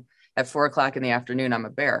 And then at 4 o'clock in the afternoon, I'm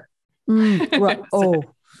a bear. Right. Oh,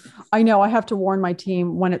 I know. I have to warn my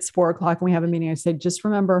team when it's 4 o'clock and we have a meeting. I say, just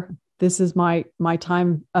remember, this is my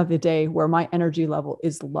time of the day where my energy level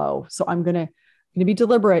is low. So I'm going to be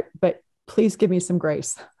deliberate, but please give me some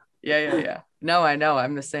grace. Yeah. No, I know.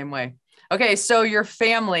 I'm the same way. Okay. So your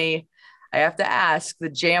family, I have to ask the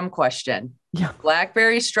jam question. Yeah.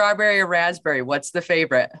 Blackberry, strawberry, or raspberry? What's the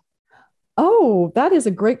favorite? Oh, that is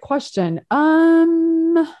a great question. I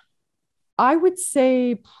would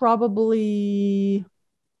say probably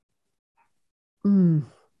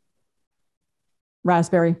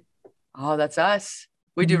raspberry. Oh, that's us.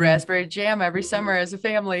 We do raspberry jam every summer as a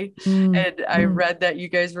family. And I read that you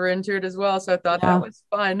guys were into it as well. So I thought that was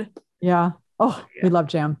fun. Yeah. Oh, we love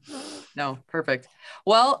jam. No, perfect.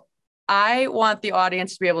 Well, I want the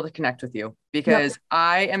audience to be able to connect with you because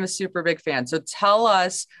I am a super big fan. So tell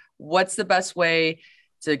us what's the best way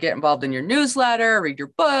to get involved in your newsletter, read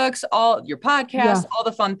your books, all your podcasts, all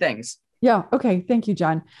the fun things. Yeah. Okay. Thank you,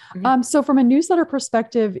 Jenn. So from a newsletter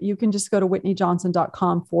perspective, you can just go to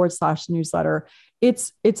whitneyjohnson.com/newsletter.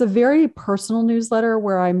 It's a very personal newsletter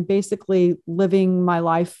where I'm basically living my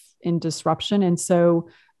life in disruption. And so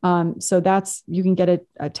that's, you can get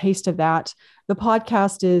a taste of that. The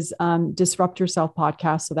podcast is Disrupt Yourself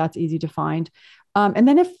Podcast. So that's easy to find. And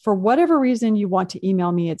then if for whatever reason you want to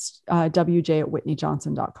email me, it's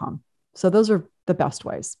wj@whitneyjohnson.com. So those are the best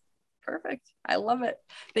ways. Perfect. I love it.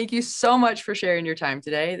 Thank you so much for sharing your time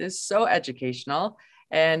today. This is so educational.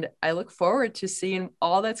 And I look forward to seeing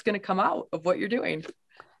all that's going to come out of what you're doing.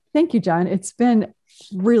 Thank you, Jenn. It's been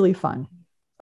really fun.